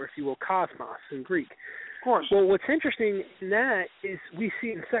world, or if you will, cosmos in Greek. Of course. Well, what's interesting in that is we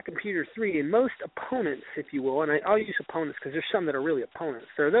see in 2 Peter 3, and most opponents, if you will, and I'll use opponents because there's some that are really opponents.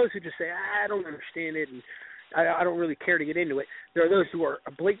 There are those who just say, I don't understand it, and I don't really care to get into it. There are those who are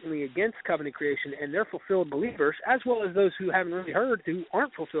blatantly against covenant creation, and they're fulfilled believers, as well as those who haven't really heard, who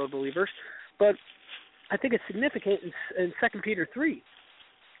aren't fulfilled believers. But I think it's significant in 2 Peter 3.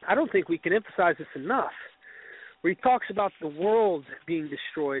 I don't think we can emphasize this enough, where he talks about the world being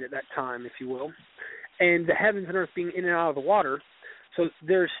destroyed at that time, if you will, and the heavens and earth being in and out of the water. So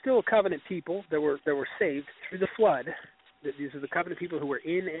there's still covenant people that were saved through the flood. These are the covenant people who were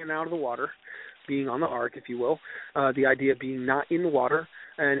in and out of the water, being on the ark, if you will. The idea of being not in the water.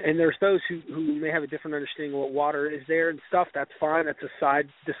 And there's those who may have a different understanding of what water is there and stuff. That's fine. That's a side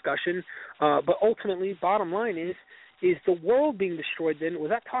discussion. But ultimately, bottom line is the world being destroyed then? Was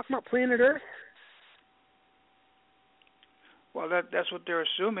that talking about planet Earth? Well, that's what they're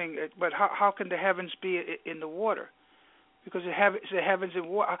assuming. But how can the heavens be in the water? because it's the heavens and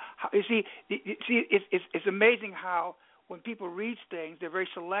war. You see, it's amazing how when people read things, they're very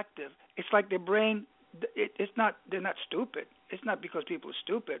selective. It's like their brain. It's not. They're not stupid. It's not because people are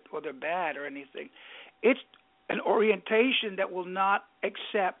stupid or they're bad or anything. It's an orientation that will not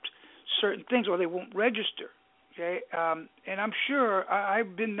accept certain things, or they won't register. Okay, and I'm sure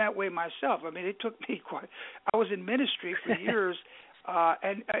I've been that way myself. I mean, it took me I was in ministry for years,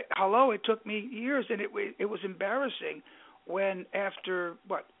 it took me years, and it was embarrassing when after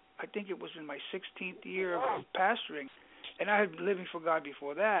I think it was in my 16th year of pastoring, and I had been living for God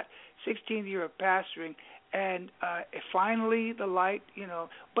before that, 16th year of pastoring, and finally the light,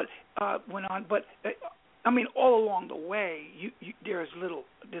 went on. But I mean, all along the way, there's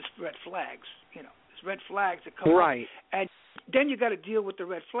red flags, red flags that come up, and then you got to deal with the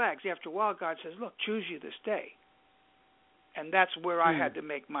red flags. After a while, God says, "Look, choose you this day," and that's where I had to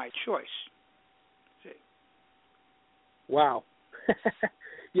make my choice. See? Wow.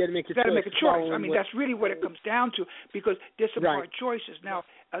 You had to make a choice. You got to make a choice. I mean, that's really what it comes down to, because there's some hard choices. Now,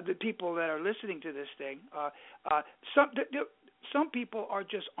 the people that are listening to this thing, some people are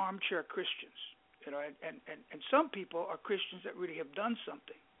just armchair Christians, and some people are Christians that really have done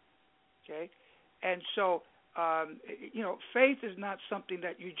something. Okay. And so, faith is not something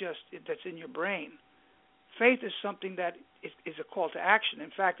that that's in your brain. Faith is something that is a call to action.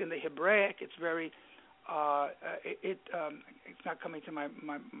 In fact, in the Hebraic, it's very, it's not coming to my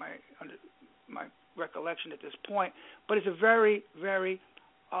recollection at this point, but it's a very, very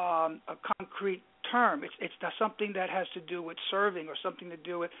a concrete term. It's not something that has to do with serving or something to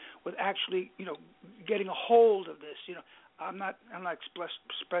do with actually, getting a hold of this, I'm not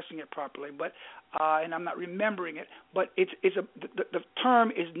expressing it properly, but and I'm not remembering it. But the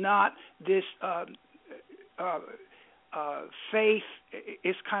term is not this faith.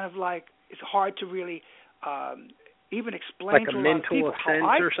 Is kind of like, it's hard to really even explain like to a a lot of people. mental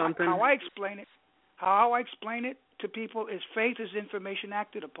sense or something. How I explain it to people is faith is information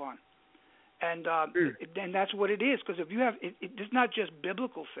acted upon, and that's what it is. Because if you have, it's not just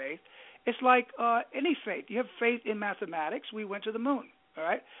biblical faith. It's like any faith. You have faith in mathematics. We went to the moon. All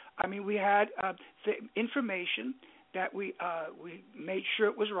right. I mean, we had information that we made sure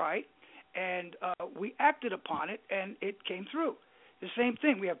it was right, and we acted upon it, and it came through. The same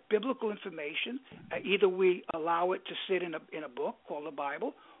thing. We have biblical information. Either we allow it to sit in a book called the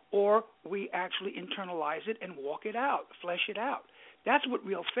Bible, or we actually internalize it and walk it out, flesh it out. That's what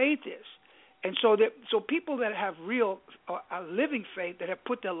real faith is. And so people that have real living faith, that have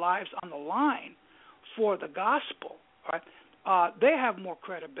put their lives on the line for the gospel, right, they have more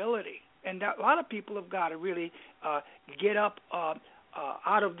credibility. And a lot of people have got to really get up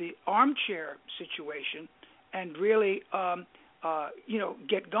out of the armchair situation and really,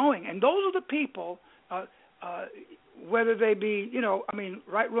 get going. And those are the people, whether they be,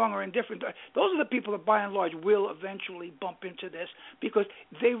 right, wrong, or indifferent, those are the people that by and large will eventually bump into this, because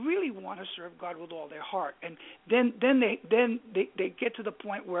they really want to serve God with all their heart. And then they get to the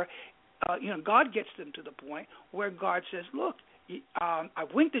point where, God gets them to the point where God says, look, I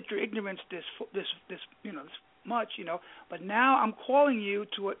winked at your ignorance this much, but now I'm calling you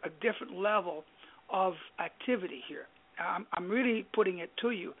to a different level of activity here. I'm really putting it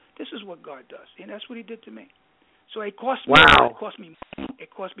to you. This is what God does, and that's what He did to me. So it cost me. Wow. It cost me money. It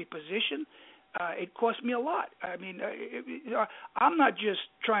cost me position. It cost me a lot. I mean, I'm not just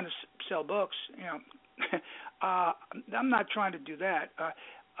trying to sell books. I'm not trying to do that.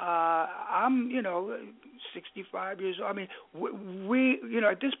 I'm, 65 years old. I mean, we,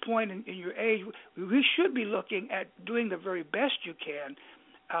 at this point in your age, we should be looking at doing the very best you can.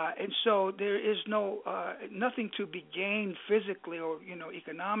 And so there is nothing to be gained physically or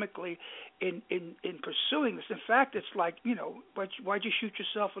economically in pursuing this. In fact, it's like why'd you shoot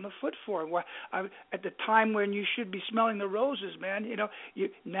yourself in the foot for? Why at the time when you should be smelling the roses, man?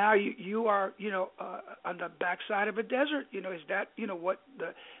 You are on the backside of a desert. Is that what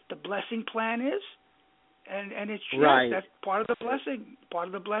the blessing plan is? And it's right. That's part of the blessing. Part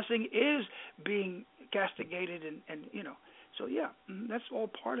of the blessing is being castigated and. So yeah, that's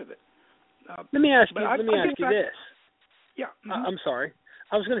all part of it. Let me ask you this. Yeah. Mm-hmm. I'm sorry.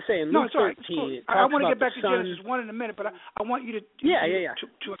 I was going to say in Luke 13, it talks I want to get back to Son. Genesis 1 in a minute, but I want you to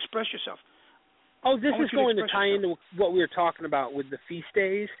to express yourself. Oh, this is going to tie into what we were talking about with the feast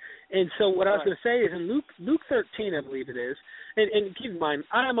days. And so what I was going to say is in Luke 13, I believe it is, and keep in mind,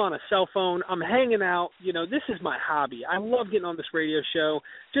 I'm on a cell phone. I'm hanging out. This is my hobby. I love getting on this radio show,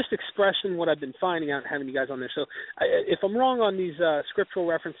 just expressing what I've been finding out and having you guys on there. So if I'm wrong on these scriptural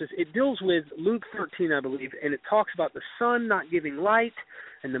references, it deals with Luke 13, I believe, and it talks about the sun not giving light,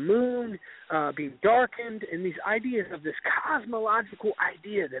 and the moon being darkened, and these ideas of this cosmological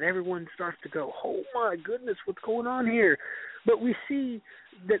idea that everyone starts to go, oh my goodness, what's going on here? But we see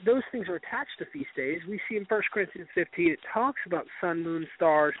that those things are attached to feast days. We see in 1 Corinthians 15, it talks about sun, moon,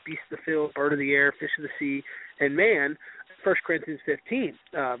 stars, beasts of the field, bird of the air, fish of the sea, and man. 1 Corinthians 15,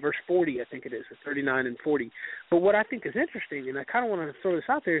 verse 40, I think it is, or 39 and 40. But what I think is interesting, and I kind of want to throw this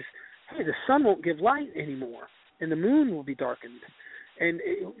out there, is, hey, the sun won't give light anymore, and the moon will be darkened. And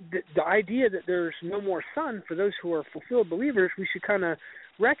the idea that there's no more sun, for those who are fulfilled believers, we should kind of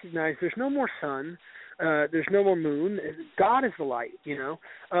recognize there's no more sun, there's no more moon. God is the light, you know.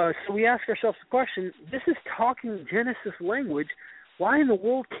 So we ask ourselves the question, this is talking Genesis language. Why in the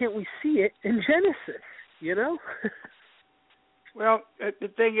world can't we see it in Genesis, you know? Well, the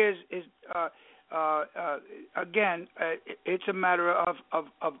thing is again, it's a matter of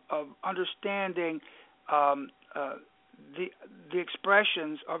understanding the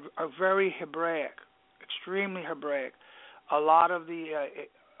expressions are very Hebraic, extremely Hebraic. A lot of the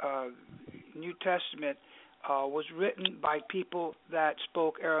New Testament was written by people that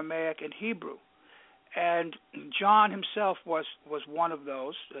spoke Aramaic and Hebrew, and John himself was one of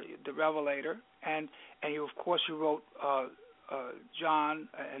those, the Revelator, and he of course he wrote John,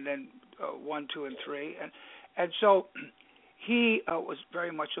 and then 1, 2, and 3, and so he was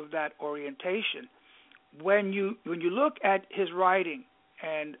very much of that orientation. When you look at his writing,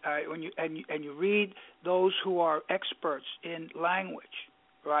 and when you read those who are experts in language,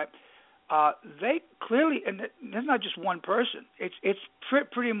 right? They clearly, and there's not just one person. It's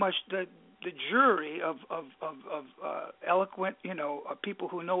pretty much the jury of eloquent, people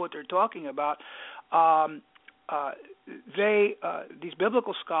who know what they're talking about. These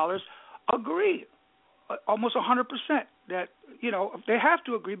biblical scholars agree almost 100% that, they have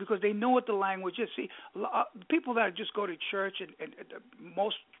to agree because they know what the language is. See, people that just go to church and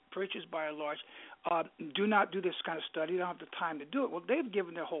most preachers by and large do not do this kind of study. They don't have the time to do it. Well, they've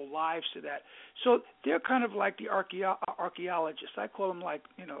given their whole lives to that. So they're kind of like the archaeologists. I call them like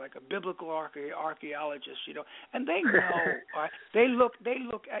a biblical archaeologist, and they know. They look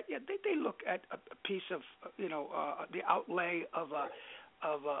at a piece of the outlay of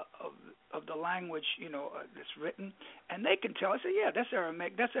the language that's written, and they can tell. I say, yeah, that's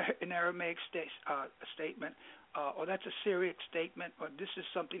Aramaic. That's an Aramaic statement. Or that's a Syriac statement, or this is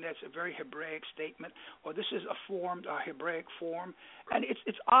something that's a very Hebraic statement, or this is a Hebraic form, and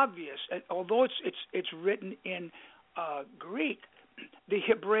it's obvious. And although it's written in Greek, the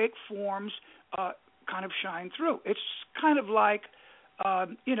Hebraic forms kind of shine through. It's kind of like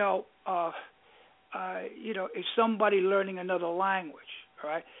if somebody learning another language,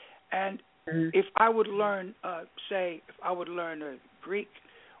 right? And if I would learn, Greek,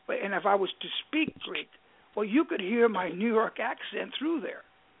 and if I was to speak Greek, well, you could hear my New York accent through there,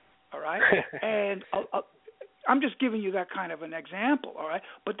 all right? And I'm just giving you that kind of an example, all right?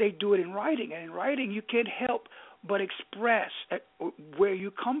 But they do it in writing, and in writing you can't help but express where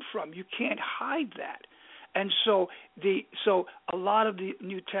you come from. You can't hide that. And so a lot of the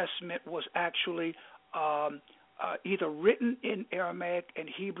New Testament was actually either written in Aramaic and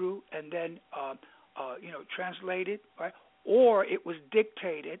Hebrew and then translated, right? Or it was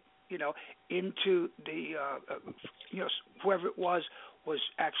dictated into the, whoever it was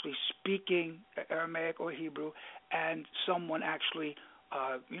actually speaking Aramaic or Hebrew, and someone actually,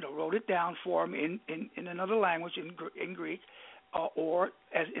 wrote it down for him in another language, in Greek, or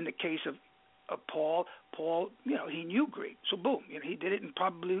as in the case of Paul, he knew Greek, so boom, he did it and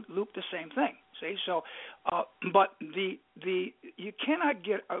probably looped the same thing. See, so, but you cannot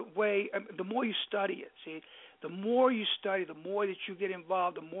get away. The more you study it, see. The more you study, the more that you get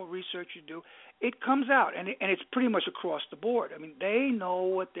involved, the more research you do, it comes out, and it's pretty much across the board. I mean, they know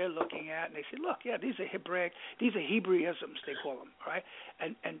what they're looking at, and they say, look, yeah, these are Hebraisms, they call them, right?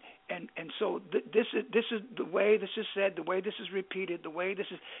 And so this is the way this is said, the way this is repeated, the way this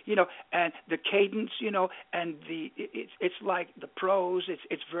is, and the cadence, and it's like the prose.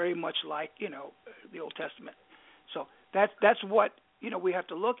 It's very much like the Old Testament. So that's what we have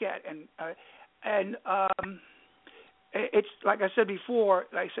to look at, and it's like I said before,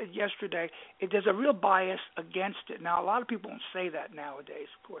 like I said yesterday, there's a real bias against it. Now, a lot of people don't say that nowadays.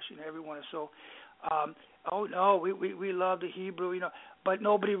 Of course, everyone is so, oh no, we love the Hebrew, but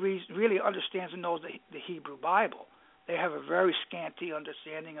nobody really understands and knows the Hebrew Bible. They have a very scanty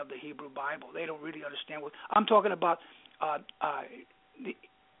understanding of the Hebrew Bible. They don't really understand what I'm talking about.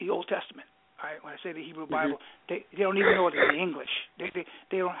 The Old Testament. Right? When I say the Hebrew Bible, they don't even know it in English.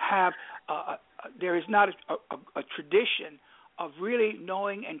 They don't have. There is not a tradition of really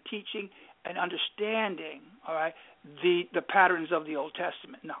knowing and teaching and understanding, all right, the patterns of the Old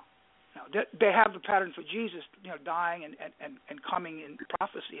Testament. No. They have the pattern for Jesus, dying and coming in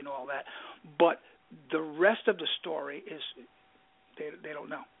prophecy and all that, but the rest of the story is they don't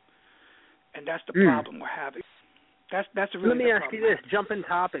know, and that's the problem we're having. That's a really. Let me ask problem. you this: jumping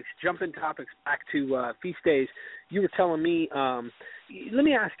topics back to feast days. You were telling me. Let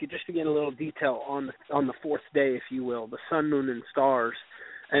me ask you just to get a little detail on the fourth day, if you will, the sun, moon, and stars,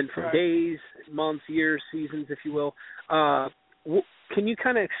 and from Right. days, months, years, seasons, if you will. Can you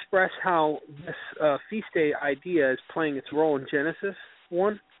kind of express how this feast day idea is playing its role in Genesis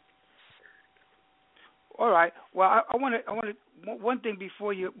 1? All right. Well, I want to one thing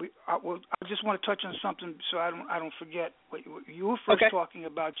before you. I just want to touch on something so I don't forget. What you were first talking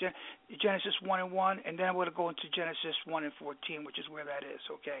about Genesis 1:1, and then I want to go into Genesis 1:14, which is where that is.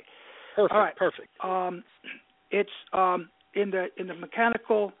 Okay. Perfect. All right. Perfect. It's in the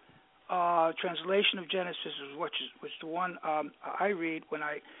mechanical translation of Genesis, which is the one I read when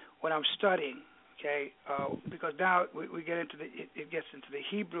I'm studying. Okay, because now we get into it gets into the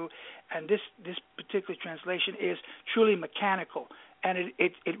Hebrew, and this particular translation is truly mechanical, and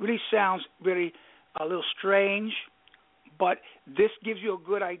it really sounds really a little strange, but this gives you a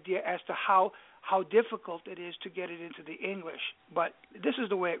good idea as to how difficult it is to get it into the English. But this is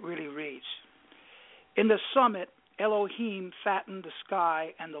the way it really reads: in the summit, Elohim fattened the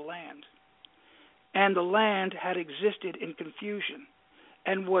sky and the land had existed in confusion,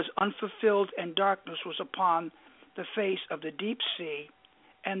 and was unfulfilled, and darkness was upon the face of the deep sea,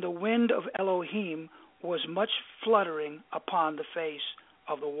 and the wind of Elohim was much fluttering upon the face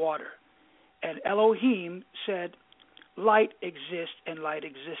of the water. And Elohim said, light exists, and light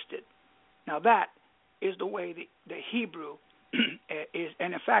existed. Now that is the way the Hebrew is,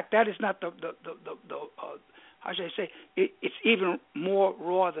 and in fact that is not the how should I say, it's even more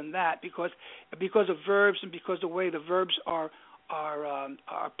raw than that, because of verbs, and because the way the verbs are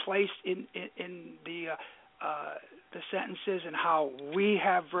placed in the sentences, and how we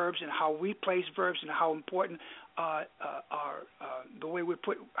have verbs, and how we place verbs, and how important the way we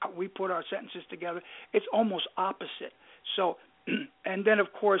put our sentences together. It's almost opposite. So, and then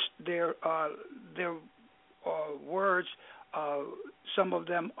of course their words. Some of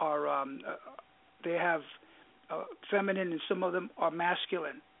them are they have feminine, and some of them are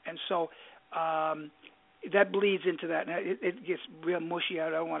masculine, and so. That bleeds into that. Now, it gets real mushy.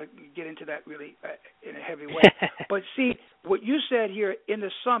 I don't want to get into that really in a heavy way. But see, what you said here in the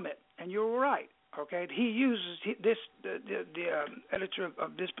summit, and you're right, okay? He uses this, the editor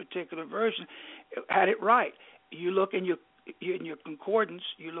of this particular version had it right. You look in your concordance,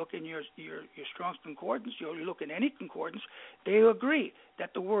 you look in your Strong's concordance, you look in any concordance, they agree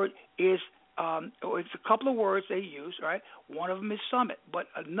that the word is it's a couple of words they use, right? One of them is summit, but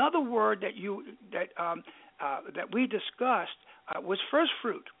another word that we discussed was first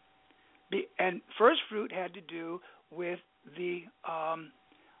fruit, and first fruit had to do with the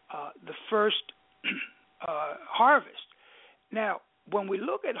first harvest. Now, when we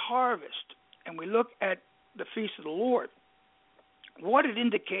look at harvest and we look at the feast of the Lord, what it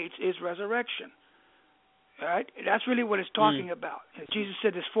indicates is resurrection. All right, that's really what it's talking about. Jesus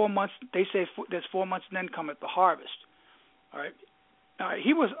said there's 4 months. They say there's 4 months, and then cometh the harvest. All right.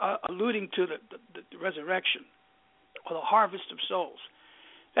 He was alluding to the resurrection, or the harvest of souls.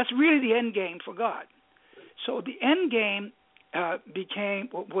 That's really the end game for God. So the end game the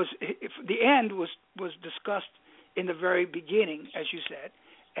end was discussed in the very beginning, as you said,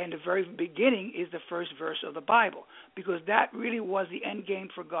 and the very beginning is the first verse of the Bible, because that really was the end game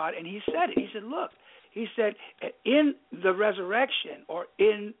for God. And He said it. He said, look. He said, in the resurrection, or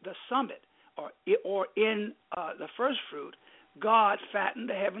in the summit, or in the first fruit, God fattened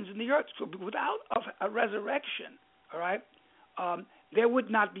the heavens and the earth. So without a resurrection, all right, there would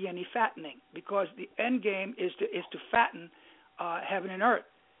not be any fattening, because the end game is to fatten heaven and earth.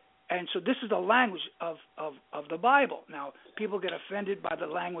 And so this is the language of the Bible. Now, people get offended by the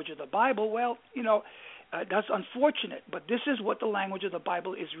language of the Bible. Well, that's unfortunate, but this is what the language of the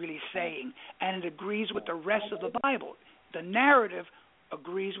Bible is really saying, and it agrees with the rest of the Bible. The narrative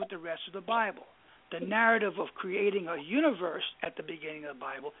agrees with the rest of the Bible. The narrative of creating a universe at the beginning of the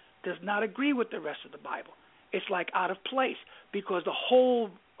Bible does not agree with the rest of the Bible. It's like out of place, because the whole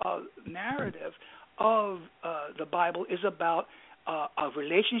narrative of the Bible is about a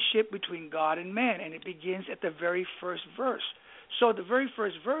relationship between God and man, and it begins at the very first verse. So the very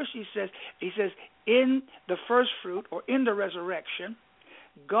first verse, he says, in the first fruit, or in the resurrection,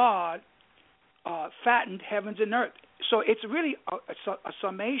 God fattened heavens and earth. So it's really a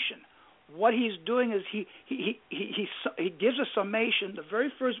summation. what he's doing is he gives a summation. The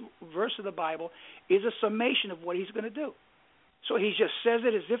very first verse of the Bible is a summation of what he's going to do. So he just says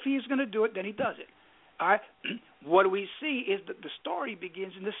it as if he's going to do it, then he does it. All right. What we see is that the story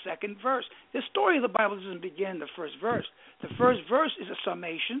begins in the second verse. The story of the Bible doesn't begin in the first verse. The first verse is a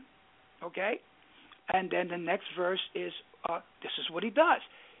summation, okay? And then the next verse is this is what he does.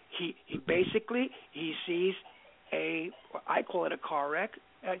 He basically sees I call it a car wreck.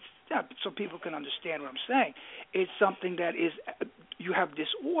 So people can understand what I'm saying. It's something that is, you have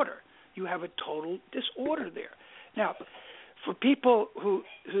disorder. You have a total disorder there. Now, for people who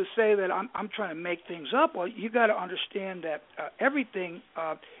say that I'm trying to make things up, well, you got to understand that everything,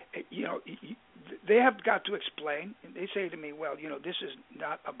 they have got to explain. And they say to me, well, this is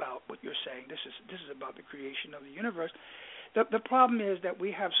not about what you're saying. This is about the creation of the universe. The problem is that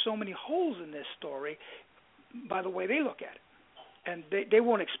we have so many holes in this story by the way they look at it. And they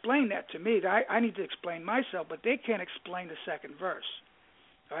won't explain that to me. I need to explain myself, but they can't explain the second verse.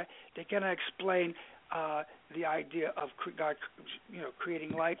 Right? They cannot explain the idea of God,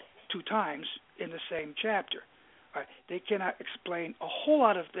 creating light 2 times in the same chapter. Right? They cannot explain a whole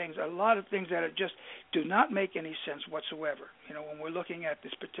lot of things that are just do not make any sense whatsoever. When we're looking at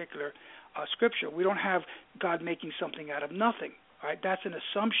this particular scripture, we don't have God making something out of nothing. Right? That's an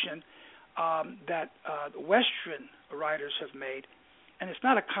assumption that the Western writers have made, and it's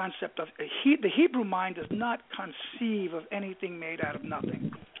not a concept of the Hebrew mind does not conceive of anything made out of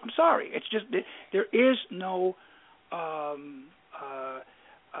nothing. I'm sorry, it's just there is no how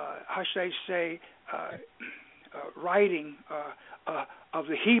should I say writing of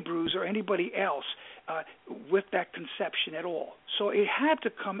the Hebrews or anybody else with that conception at all. So it had to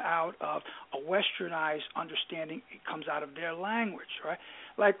come out of a westernized understanding. It comes out of their language, right?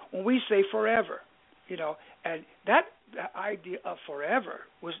 Like when we say forever, and that idea of forever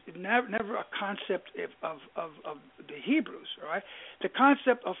was never a concept of the Hebrews, right? The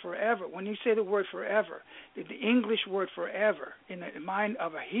concept of forever, when you say the word forever, the English word forever in the mind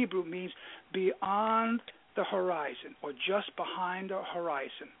of a Hebrew means beyond the horizon or just behind the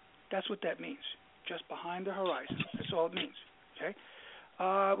horizon. That's what that means, just behind the horizon. That's all it means, okay?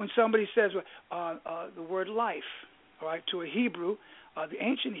 When somebody says the word life, all right, to a Hebrew, the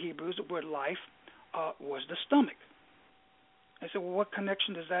ancient Hebrews, the word life was the stomach. I said, well, what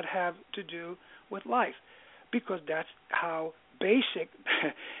connection does that have to do with life? Because that's how basic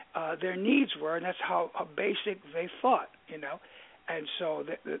their needs were, and that's how basic they thought, And so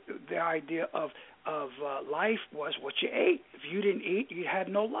the idea of life was what you ate. If you didn't eat, you had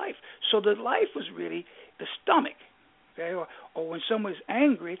no life. So the life was really the stomach. Okay, or when someone is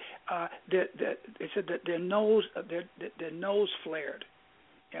angry, they said that their nose flared.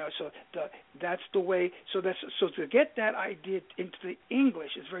 So that's the way. So to get that idea into the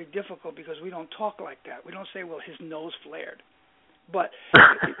English is very difficult because we don't talk like that. We don't say, well, his nose flared. But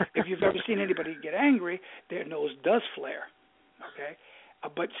if you've ever seen anybody get angry, their nose does flare. Okay,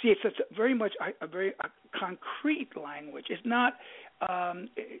 but see, it's very much a very concrete language. It's not.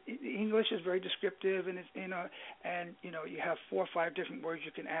 English is very descriptive, and it's you have 4 or 5 different words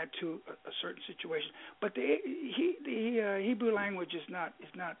you can add to a certain situation. But the Hebrew language is not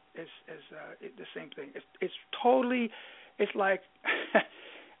as the same thing. It's totally. It's like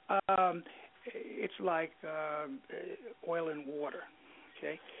oil and water.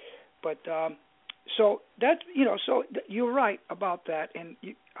 Okay, but so that so you're right about that, and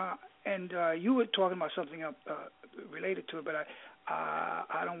you were talking about something related to it, but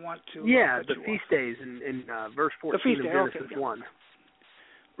I don't want to. Yeah, the feast days in verse 14 of Genesis 1.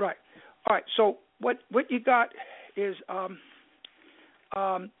 Right. All right. So what you got is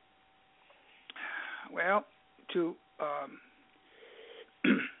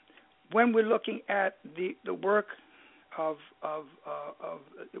when we're looking at the work of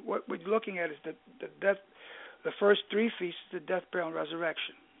what we're looking at is the death, the first 3 feasts, the death, burial, and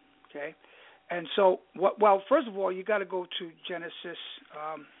resurrection. Okay. And so, well, first of all, you got to go to Genesis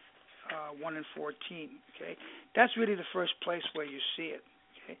 1 and 14. Okay, that's really the first place where you see it.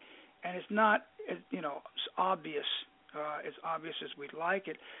 Okay, and it's not, it's obvious, as obvious as we'd like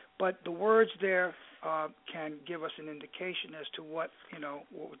it, but the words there can give us an indication as to what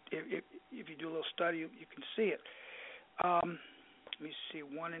if you do a little study, you can see it. Let me see,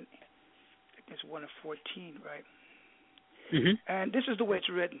 it's 1 and 14, right? Mm-hmm. And this is the way it's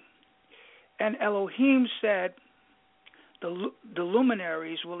written. And Elohim said, the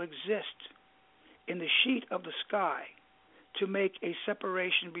luminaries will exist in the sheet of the sky to make a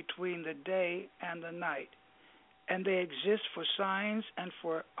separation between the day and the night. And they exist for signs and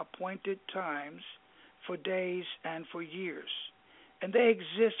for appointed times, for days and for years. and they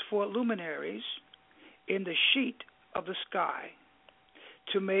exist for luminaries in the sheet of the sky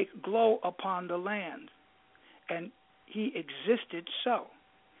to make glow upon the land. And he existed so.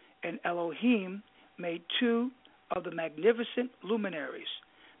 And Elohim made two of the magnificent luminaries,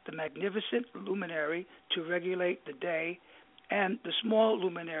 the magnificent luminary to regulate the day, and the small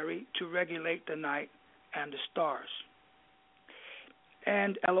luminary to regulate the night and the stars.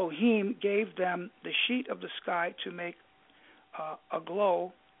 And Elohim gave them the sheet of the sky to make a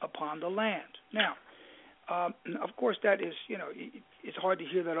glow upon the land. Now, of course, that is, it's hard to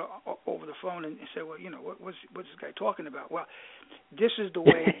hear that over the phone and say, well, what's this guy talking about? Well, this is the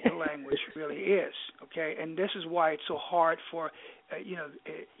way the language really is, okay? And this is why it's so hard for, you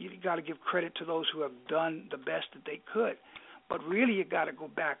got to give credit to those who have done the best that they could. But really, you got to go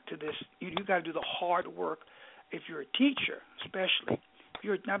back to this. You got to do the hard work. If you're a teacher, especially,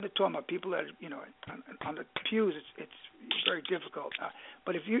 I'm not talking about people that on the pews. It's very difficult.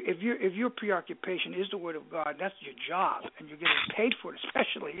 But if your preoccupation is the Word of God, that's your job, and you're getting paid for it.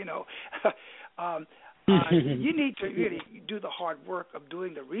 Especially, you need to really do the hard work of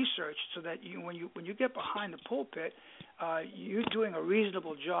doing the research, so that when you get behind the pulpit, you're doing a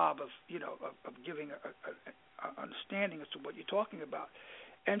reasonable job of giving a understanding as to what you're talking about.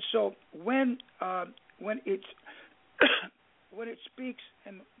 And so when it's when it speaks,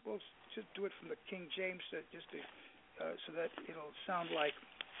 and we'll just do it from the King James, so that it'll sound like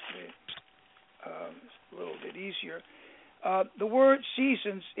a little bit easier. The word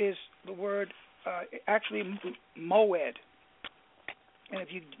seasons is the word actually moed, and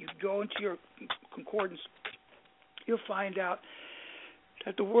if you go into your concordance, you'll find out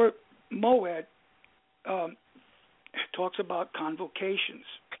that the word moed talks about convocations.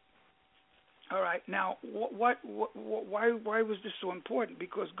 All right. Now, why was this so important?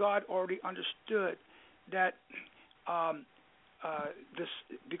 Because God already understood that this,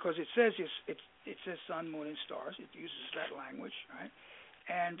 because it says it says sun, moon, and stars. It uses that language, right?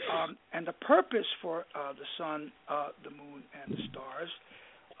 And the purpose for the sun, the moon, and the stars,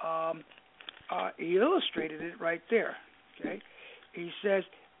 he illustrated it right there. Okay. He says,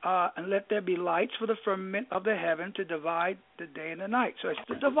 and let there be lights for the firmament of the heaven to divide the day and the night. So it's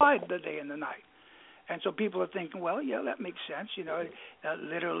to divide the day and the night. And so people are thinking, well, yeah, that makes sense,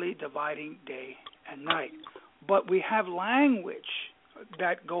 literally dividing day and night. But we have language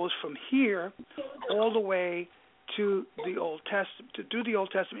that goes from here all the way to the Old Testament, through the Old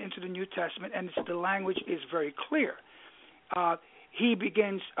Testament into the New Testament, and the language is very clear. He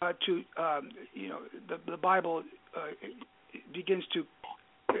begins the Bible begins to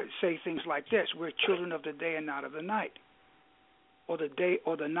say things like this: we're children of the day and not of the night, or the day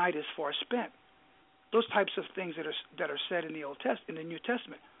or the night is far spent. Those types of things that are said in the in the New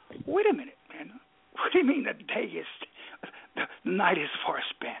Testament. Wait a minute, man. What do you mean the the night is far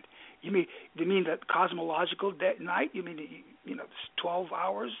spent? You mean the cosmological night? You mean 12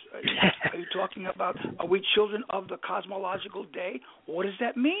 hours? Are you talking about, are we children of the cosmological day? What does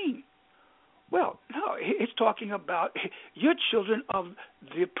that mean? Well, no, it's talking about you're children of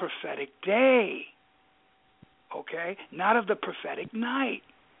the prophetic day, okay? Not of the prophetic night,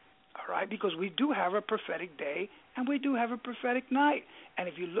 all right? Because we do have a prophetic day and we do have a prophetic night. And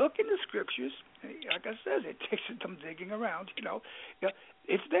if you look in the scriptures, like I said, it takes some digging around,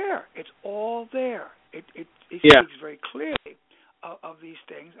 it's there. It's all there. It speaks very clearly of these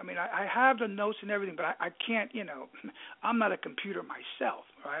things. I mean, I have the notes and everything, but I can't, I'm not a computer myself.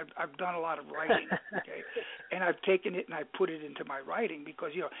 Right? I've done a lot of writing, okay, and I've taken it and I put it into my writing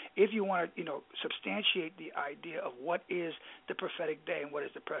because, if you want to, substantiate the idea of what is the prophetic day and what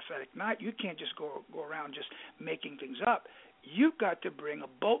is the prophetic night, you can't just go around just making things up. You've got to bring a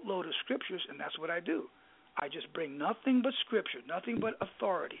boatload of scriptures, and that's what I do. I just bring nothing but scripture, nothing but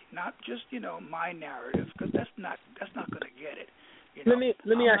authority, not just my narrative, because that's not going to get it. Let me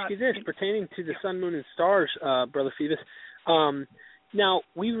ask you this, pertaining to the sun, moon, and stars, Brother Phoebus. Now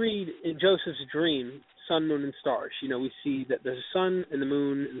we read in Joseph's dream, sun, moon, and stars. We see that there's a sun and the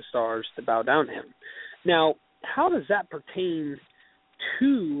moon and the stars that bow down to him. Now, how does that pertain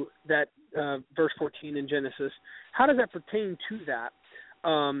to that verse 14 in Genesis? How does that pertain to that?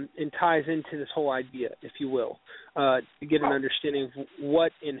 And ties into this whole idea, if you will, to get an understanding of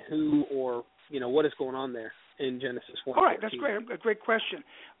what and who, or what is going on there in Genesis 1. All right, that's great. A great question.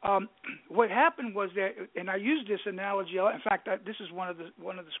 What happened was that, and I use this analogy. In fact, this is one of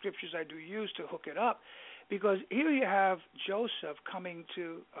the scriptures I do use to hook it up, because here you have Joseph coming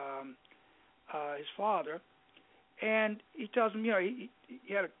to his father, and he tells him, he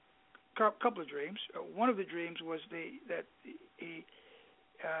had a couple of dreams. One of the dreams was that the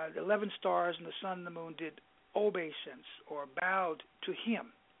 11 stars and the sun and the moon did obeisance or bowed to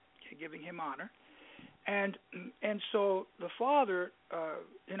him, giving him honor. And so the father,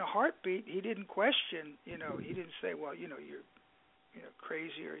 in a heartbeat, he didn't question. He didn't say, well, you're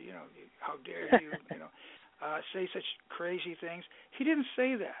crazy, or how dare you, say such crazy things. He didn't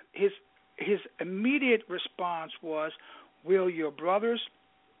say that. His immediate response was, will your brothers,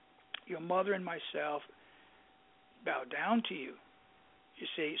 your mother, and myself bow down to you? You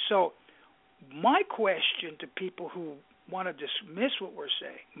see, so my question to people who want to dismiss what we're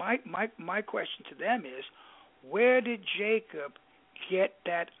saying, my question to them is, where did Jacob get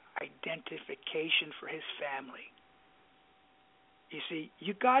that identification for his family? You see,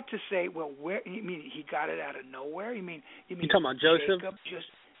 you got to say, well, where? You mean he got it out of nowhere? You mean you talking about Joseph? Jacob just?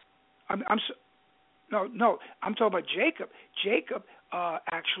 No, I'm talking about Jacob. Jacob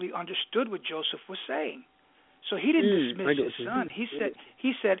actually understood what Joseph was saying, so he didn't dismiss his son. He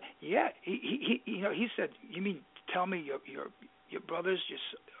said, yeah. He said, you mean tell me your brothers,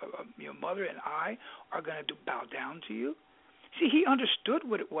 your mother, and I are going to bow down to you? See, he understood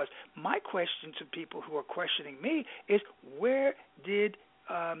what it was. My question to people who are questioning me is, where did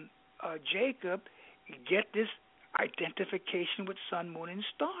Jacob get this identification with sun, moon, and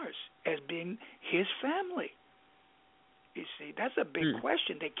stars as being his family? You see, that's a big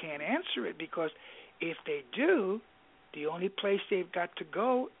question. They can't answer it, because if they do, the only place they've got to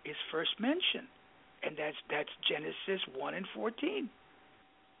go is first mention, and that's Genesis 1 and 14.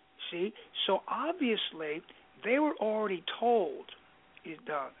 See, so obviously they were already told.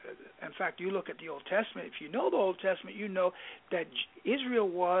 In fact, you look at the Old Testament. If you know the Old Testament, you know that Israel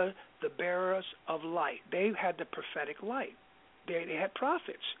was the bearers of light. They had the prophetic light. They had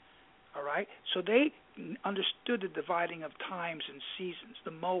prophets. All right, so they understood the dividing of times and seasons,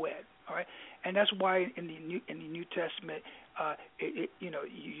 the moed. All right, and that's why in the New Testament,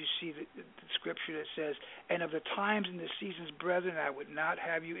 you see the scripture that says, "And of the times and the seasons, brethren, I would not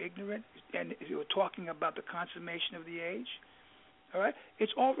have you ignorant." And you were talking about the consummation of the age. All right,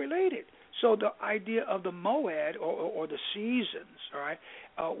 it's all related. So the idea of the moed or the seasons, all right,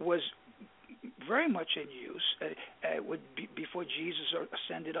 was very much in use before Jesus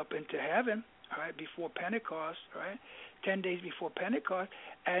ascended up into heaven, all right, before Pentecost, all right, 10 days before Pentecost,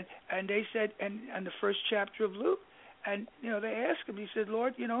 and they said, and the first chapter of Luke, and they asked him, he said,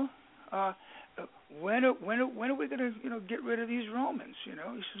 Lord, when are we going to get rid of these Romans? He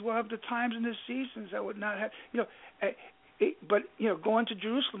says, well, of the times and the seasons I would not have, but go into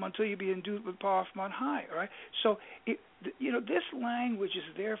Jerusalem until you be endued with power from on high. All right. So this language is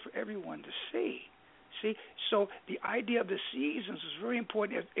there for everyone to see. See, so the idea of the seasons is very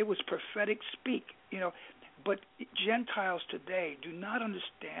important. It was prophetic speak. But Gentiles today do not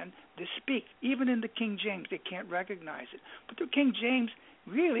understand this speak. Even in the King James, they can't recognize it. But the King James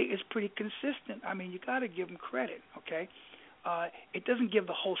really is pretty consistent. I mean, you got to give them credit. Okay. It doesn't give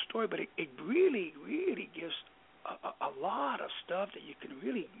the whole story, but it really, really gives a lot of stuff that you can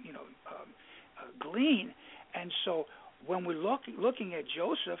really, glean. And so when we're looking at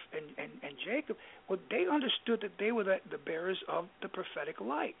Joseph and Jacob, well, they understood that they were the bearers of the prophetic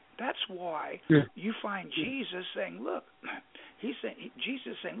light. That's why you find Jesus saying, look,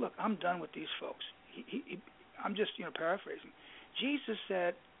 Jesus saying, look, I'm done with these folks. I'm just, paraphrasing. Jesus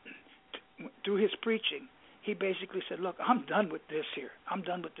said, through his preaching, he basically said, look, I'm done with this here. I'm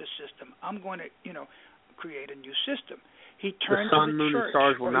done with this system. I'm going to, create a new system. He turned the sun, to the moon, church. And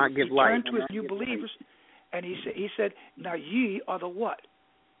stars will not give light. He turned to his new believers, and he said, now ye are the what?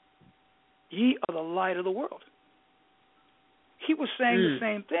 Ye are the light of the world. He was saying the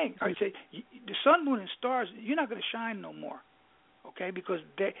same thing. I say, the sun, moon, and stars, you're not going to shine no more, okay? Because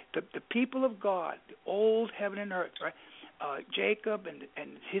the people of God, the old heaven and earth, right? Jacob and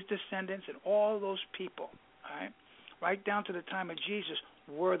his descendants and all those people, right down to the time of Jesus,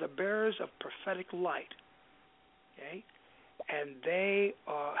 were the bearers of prophetic light. Okay, and they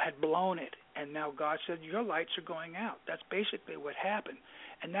had blown it, and now God said, your lights are going out. That's basically what happened,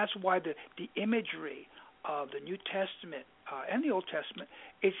 and that's why the imagery of the New Testament and the Old Testament,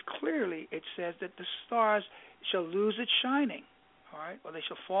 it says that the stars shall lose its shining, all right, or they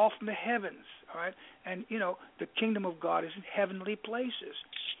shall fall from the heavens, all right, and the kingdom of God is in heavenly places.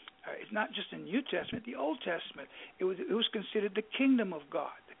 It's not just in the New Testament, the Old Testament. It was considered the kingdom of God.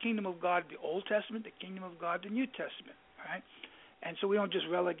 The kingdom of God, the Old Testament, the kingdom of God, the New Testament. Right? And so we don't just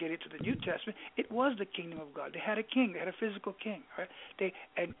relegate it to the New Testament. It was the kingdom of God. They had a king. They had a physical king. Right? They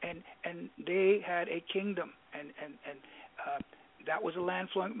had a kingdom, and that was a land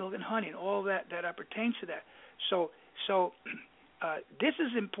flowing with milk and honey, and all that pertains to that. So this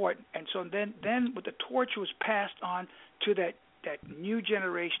is important. And so then with the torch was passed on to that new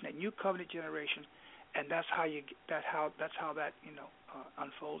generation, that new covenant generation, and that's how that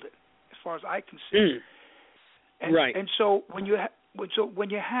unfolded, as far as I can see. And, right. And so when you have it's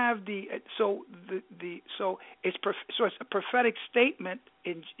a prophetic statement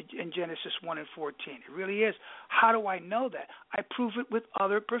in Genesis 1 and 14. It really is. How do I know that? I prove it with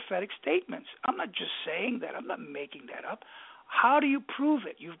other prophetic statements. I'm not just saying that. I'm not making that up. How do you prove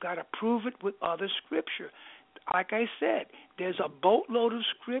it? You've got to prove it with other scripture. Like I said, there's a boatload of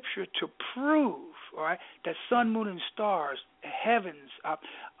scripture to prove, all right, that sun, moon, and stars, heavens,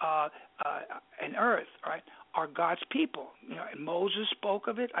 and earth, all right, are God's people. And Moses spoke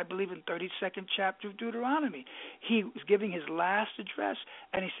of it, I believe, in 32nd chapter of Deuteronomy. He was giving his last address,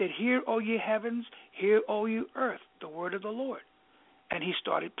 and he said, "Hear, O ye heavens, hear, O you earth, the word of the Lord." And he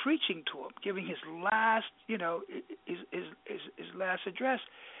started preaching to him, giving his last, his last address.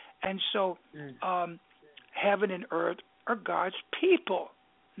 And so, heaven and earth are God's people,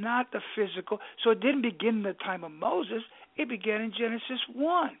 not the physical. So it didn't begin in the time of Moses. It began in Genesis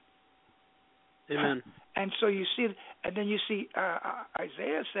 1. Amen. And so you see, and then you see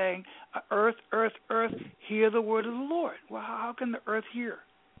Isaiah saying, "Earth, earth, earth, hear the word of the Lord." Well, how can the earth hear?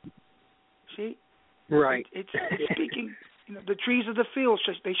 See, right? It's speaking. The trees of the field,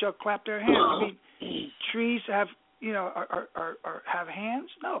 they shall clap their hands. I mean, trees have have hands?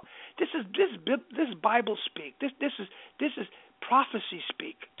 No, this is Bible speak. This is prophecy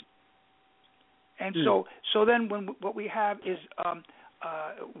speak. And so then what we have is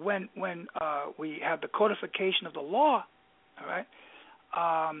when we have the codification of the law, all right.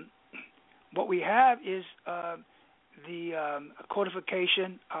 What we have is the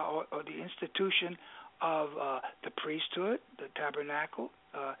codification or the institution of the priesthood, the tabernacle,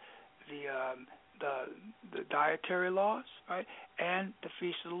 the dietary laws, right, and the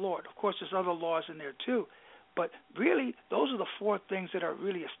feast of the Lord. Of course, there's other laws in there too, but really, those are the four things that are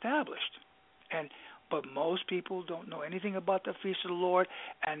really established. But most people don't know anything about the feast of the Lord,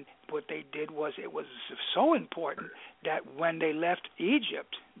 and what they did was, it was so important that when they left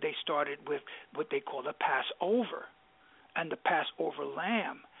Egypt, they started with what they call the Passover and the Passover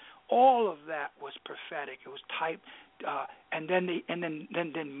lamb. All of that was prophetic. It was type, and then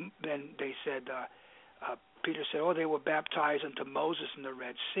they said, Peter said, "Oh, they were baptized unto Moses in the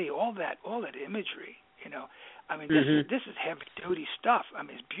Red Sea." All that imagery, I mean, this is heavy duty stuff. I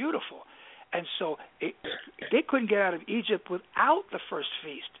mean, it's beautiful, and so they couldn't get out of Egypt without the first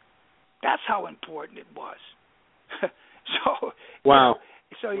feast. That's how important it was. So wow.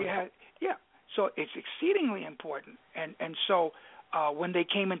 So you had So it's exceedingly important, and so. When they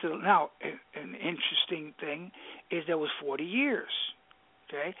came into now, an interesting thing is there was 40 years.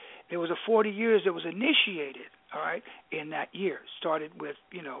 Okay, there was a 40 years that was initiated. All right, in that year, started with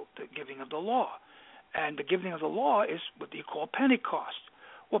the giving of the law, and the giving of the law is what you call Pentecost.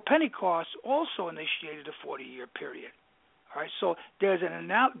 Well, Pentecost also initiated a 40-year period. All right, so there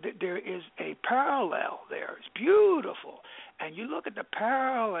is a parallel there. It's beautiful, and you look at the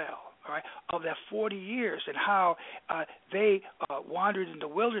parallel. All right, of that 40 years, and how they wandered in the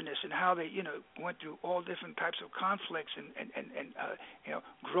wilderness, and how they went through all different types of conflicts and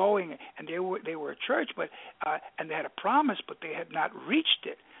growing, and they were a church, but and they had a promise, but they had not reached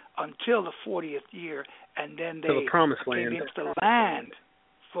it until the 40th year, and then they the promised came land. into the land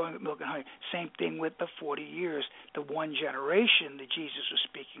for milk and honey. Same thing with the 40 years, the one generation that Jesus was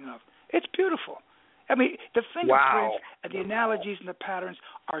speaking of. It's beautiful. I mean, the fingerprints and the analogies and the patterns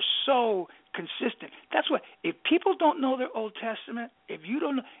are so consistent. That's what, if people don't know their Old Testament, if you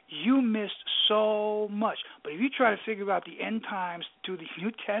don't know, you missed so much. But if you try to figure out the end times through the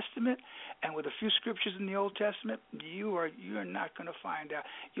New Testament and with a few scriptures in the Old Testament, you're not going to find out.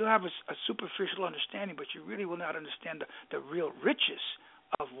 You'll have a superficial understanding, but you really will not understand the real riches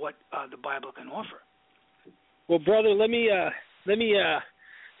of what the Bible can offer. Well, brother, let me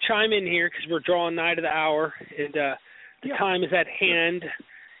chime in here, because we're drawing nigh to the hour, and the time is at hand.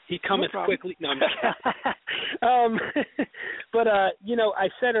 He cometh quickly. No, I'm just but I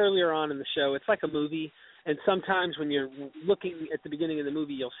said earlier on in the show, it's like a movie, and sometimes when you're looking at the beginning of the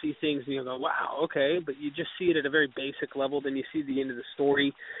movie, you'll see things and you'll go, wow, okay, but you just see it at a very basic level, then you see the end of the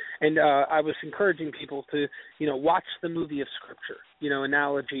story. And I was encouraging people to, watch the movie of Scripture, an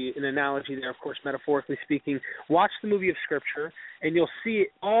analogy there, of course, metaphorically speaking. Watch the movie of Scripture, and you'll see it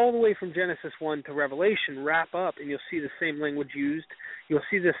all the way from Genesis 1 to Revelation wrap up, and you'll see the same language used. You'll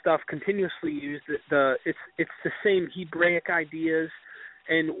see this stuff continuously used. It's the same Hebraic ideas,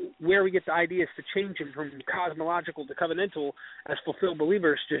 and where we get the ideas to change them from cosmological to covenantal as fulfilled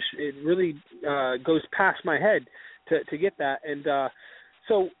believers, it really goes past my head to get that. And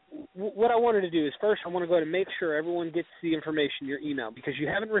So what I wanted to do is first I want to go ahead and make sure everyone gets the information in your email, because you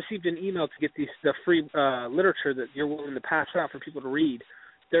haven't received an email to get the free literature that you're willing to pass out for people to read.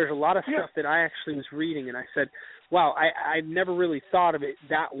 There's a lot of stuff that I actually was reading, and I said, wow, I never really thought of it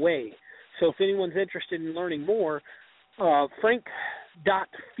that way. So if anyone's interested in learning more,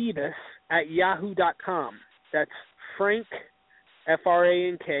 frank.phoebus@yahoo.com. That's Frank,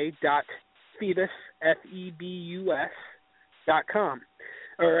 Frank, .Phoebus, FEBUS.com,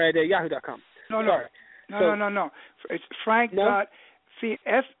 or at yahoo.com. No. It's Frank. No?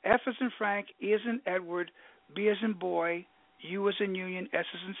 F as in Frank, E as in Edward, B as in boy, U as in Union, S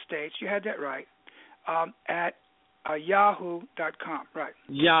as in States. You had that right. At yahoo.com, right?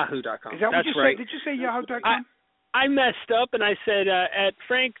 Yahoo.com. Is that what That's you right. said? Did you say yahoo.com? I messed up and I said at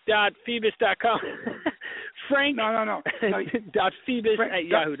frank.phoebus.com. Frank. No. .phoebus at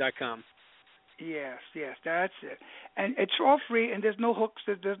yahoo.com. Yes, that's it. And it's all free, and there's no hooks.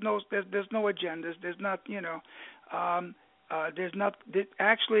 There's no agendas. There's not, there's not.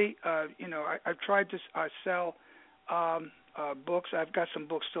 Actually, I've tried to sell books. I've got some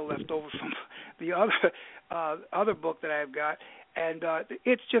books still left over from the other book that I've got, and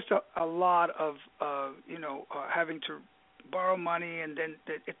it's just a lot of having to borrow money, and then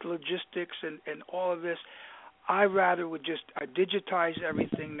it's logistics and all of this. I rather would just digitize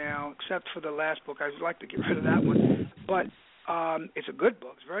everything now, except for the last book. I'd like to get rid of that one, but it's a good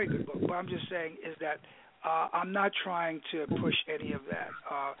book. It's a very good book. What I'm just saying is that I'm not trying to push any of that.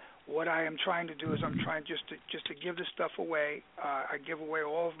 What I am trying to do is I'm trying just to give this stuff away. I give away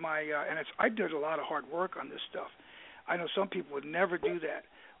all of my I did a lot of hard work on this stuff. I know some people would never do that,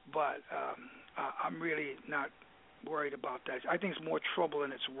 but I'm really not worried about that. I think it's more trouble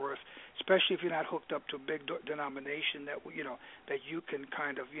than it's worth, especially if you're not hooked up to a big denomination that you can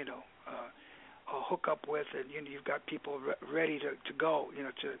kind of hook up with, and you've got people ready to go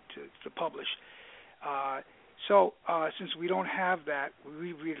to publish. So since we don't have that,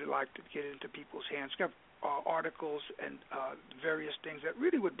 we really like to get it into people's hands. We've got articles and various things that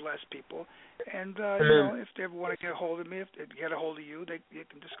really would bless people. And if they ever want to get a hold of me, if they get a hold of you, they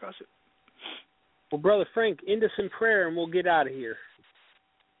can discuss it. Well, Brother Frank, end us in prayer and we'll get out of here.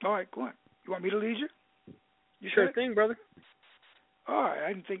 All right, go on. You want me to lead you? Sure thing, brother. All right,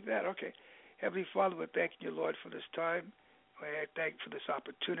 I didn't think that. Okay. Heavenly Father, we're thanking you, Lord, for this time. I thank you for this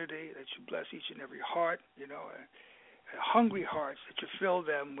opportunity, that you bless each and every heart, hungry hearts, that you fill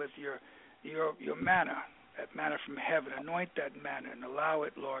them with your manna, that manna from heaven. Anoint that manna and allow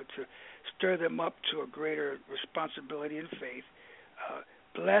it, Lord, to stir them up to a greater responsibility and faith.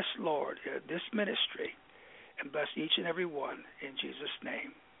 Bless, Lord, this ministry, and bless each and every one in Jesus'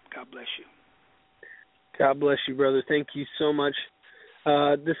 name. God bless you. God bless you, brother. Thank you so much.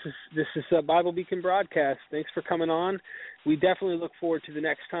 This is a Bible Beacon broadcast. Thanks for coming on. We definitely look forward to the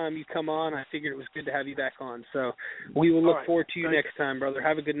next time you come on. I figured it was good to have you back on. So we will look forward to you next time, brother.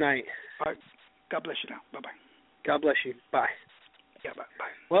 Have a good night. All right. God bless you now. Bye-bye. God bless you. Bye. Yeah, bye.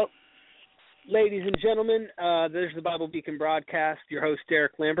 Well, ladies and gentlemen, there's the Bible Beacon broadcast. Your host,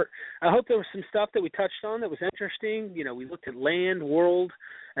 Derek Lambert. I hope there was some stuff that we touched on that was interesting. We looked at land, world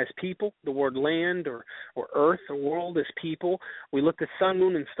as people, the word land or earth or world as people. We looked at sun,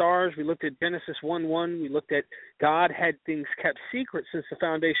 moon, and stars. We looked at Genesis 1:1. We looked at God had things kept secret since the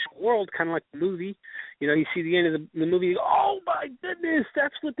foundation of the world, kind of like the movie. You see the end of the movie, you go, oh, my goodness,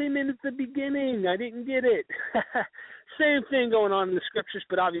 that's what they meant at the beginning. I didn't get it. Same thing going on in the scriptures,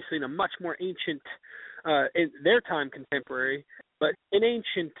 but obviously in a much more ancient, in their time contemporary, but an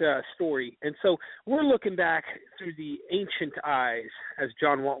ancient story. And so we're looking back through the ancient eyes, as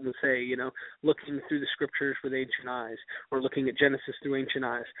John Walton would say, looking through the scriptures with ancient eyes. We're looking at Genesis through ancient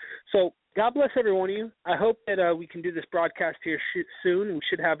eyes. So God bless every one of you. I hope that we can do this broadcast here soon. We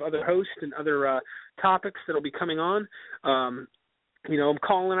should have other hosts and other topics that will be coming on. I'm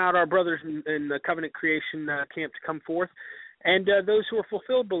calling out our brothers in the Covenant Creation camp to come forth, and those who are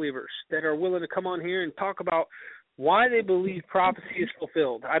fulfilled believers that are willing to come on here and talk about why they believe prophecy is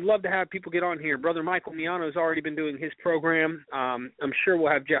fulfilled. I'd love to have people get on here. Brother Michael Miano has already been doing his program. I'm sure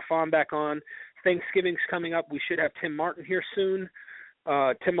we'll have Jeff Vaughn back on. Thanksgiving's coming up. We should have Tim Martin here soon.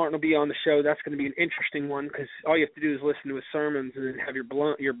 Tim Martin will be on the show. That's going to be an interesting one because all you have to do is listen to his sermons and then have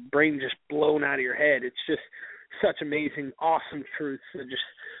your brain just blown out of your head. It's just such amazing, awesome truths that just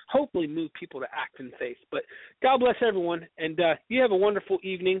hopefully move people to act in faith. But God bless everyone, and you have a wonderful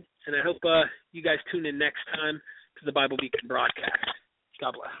evening, and I hope you guys tune in next time to the Bible Beacon broadcast.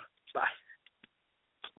 God bless. Bye.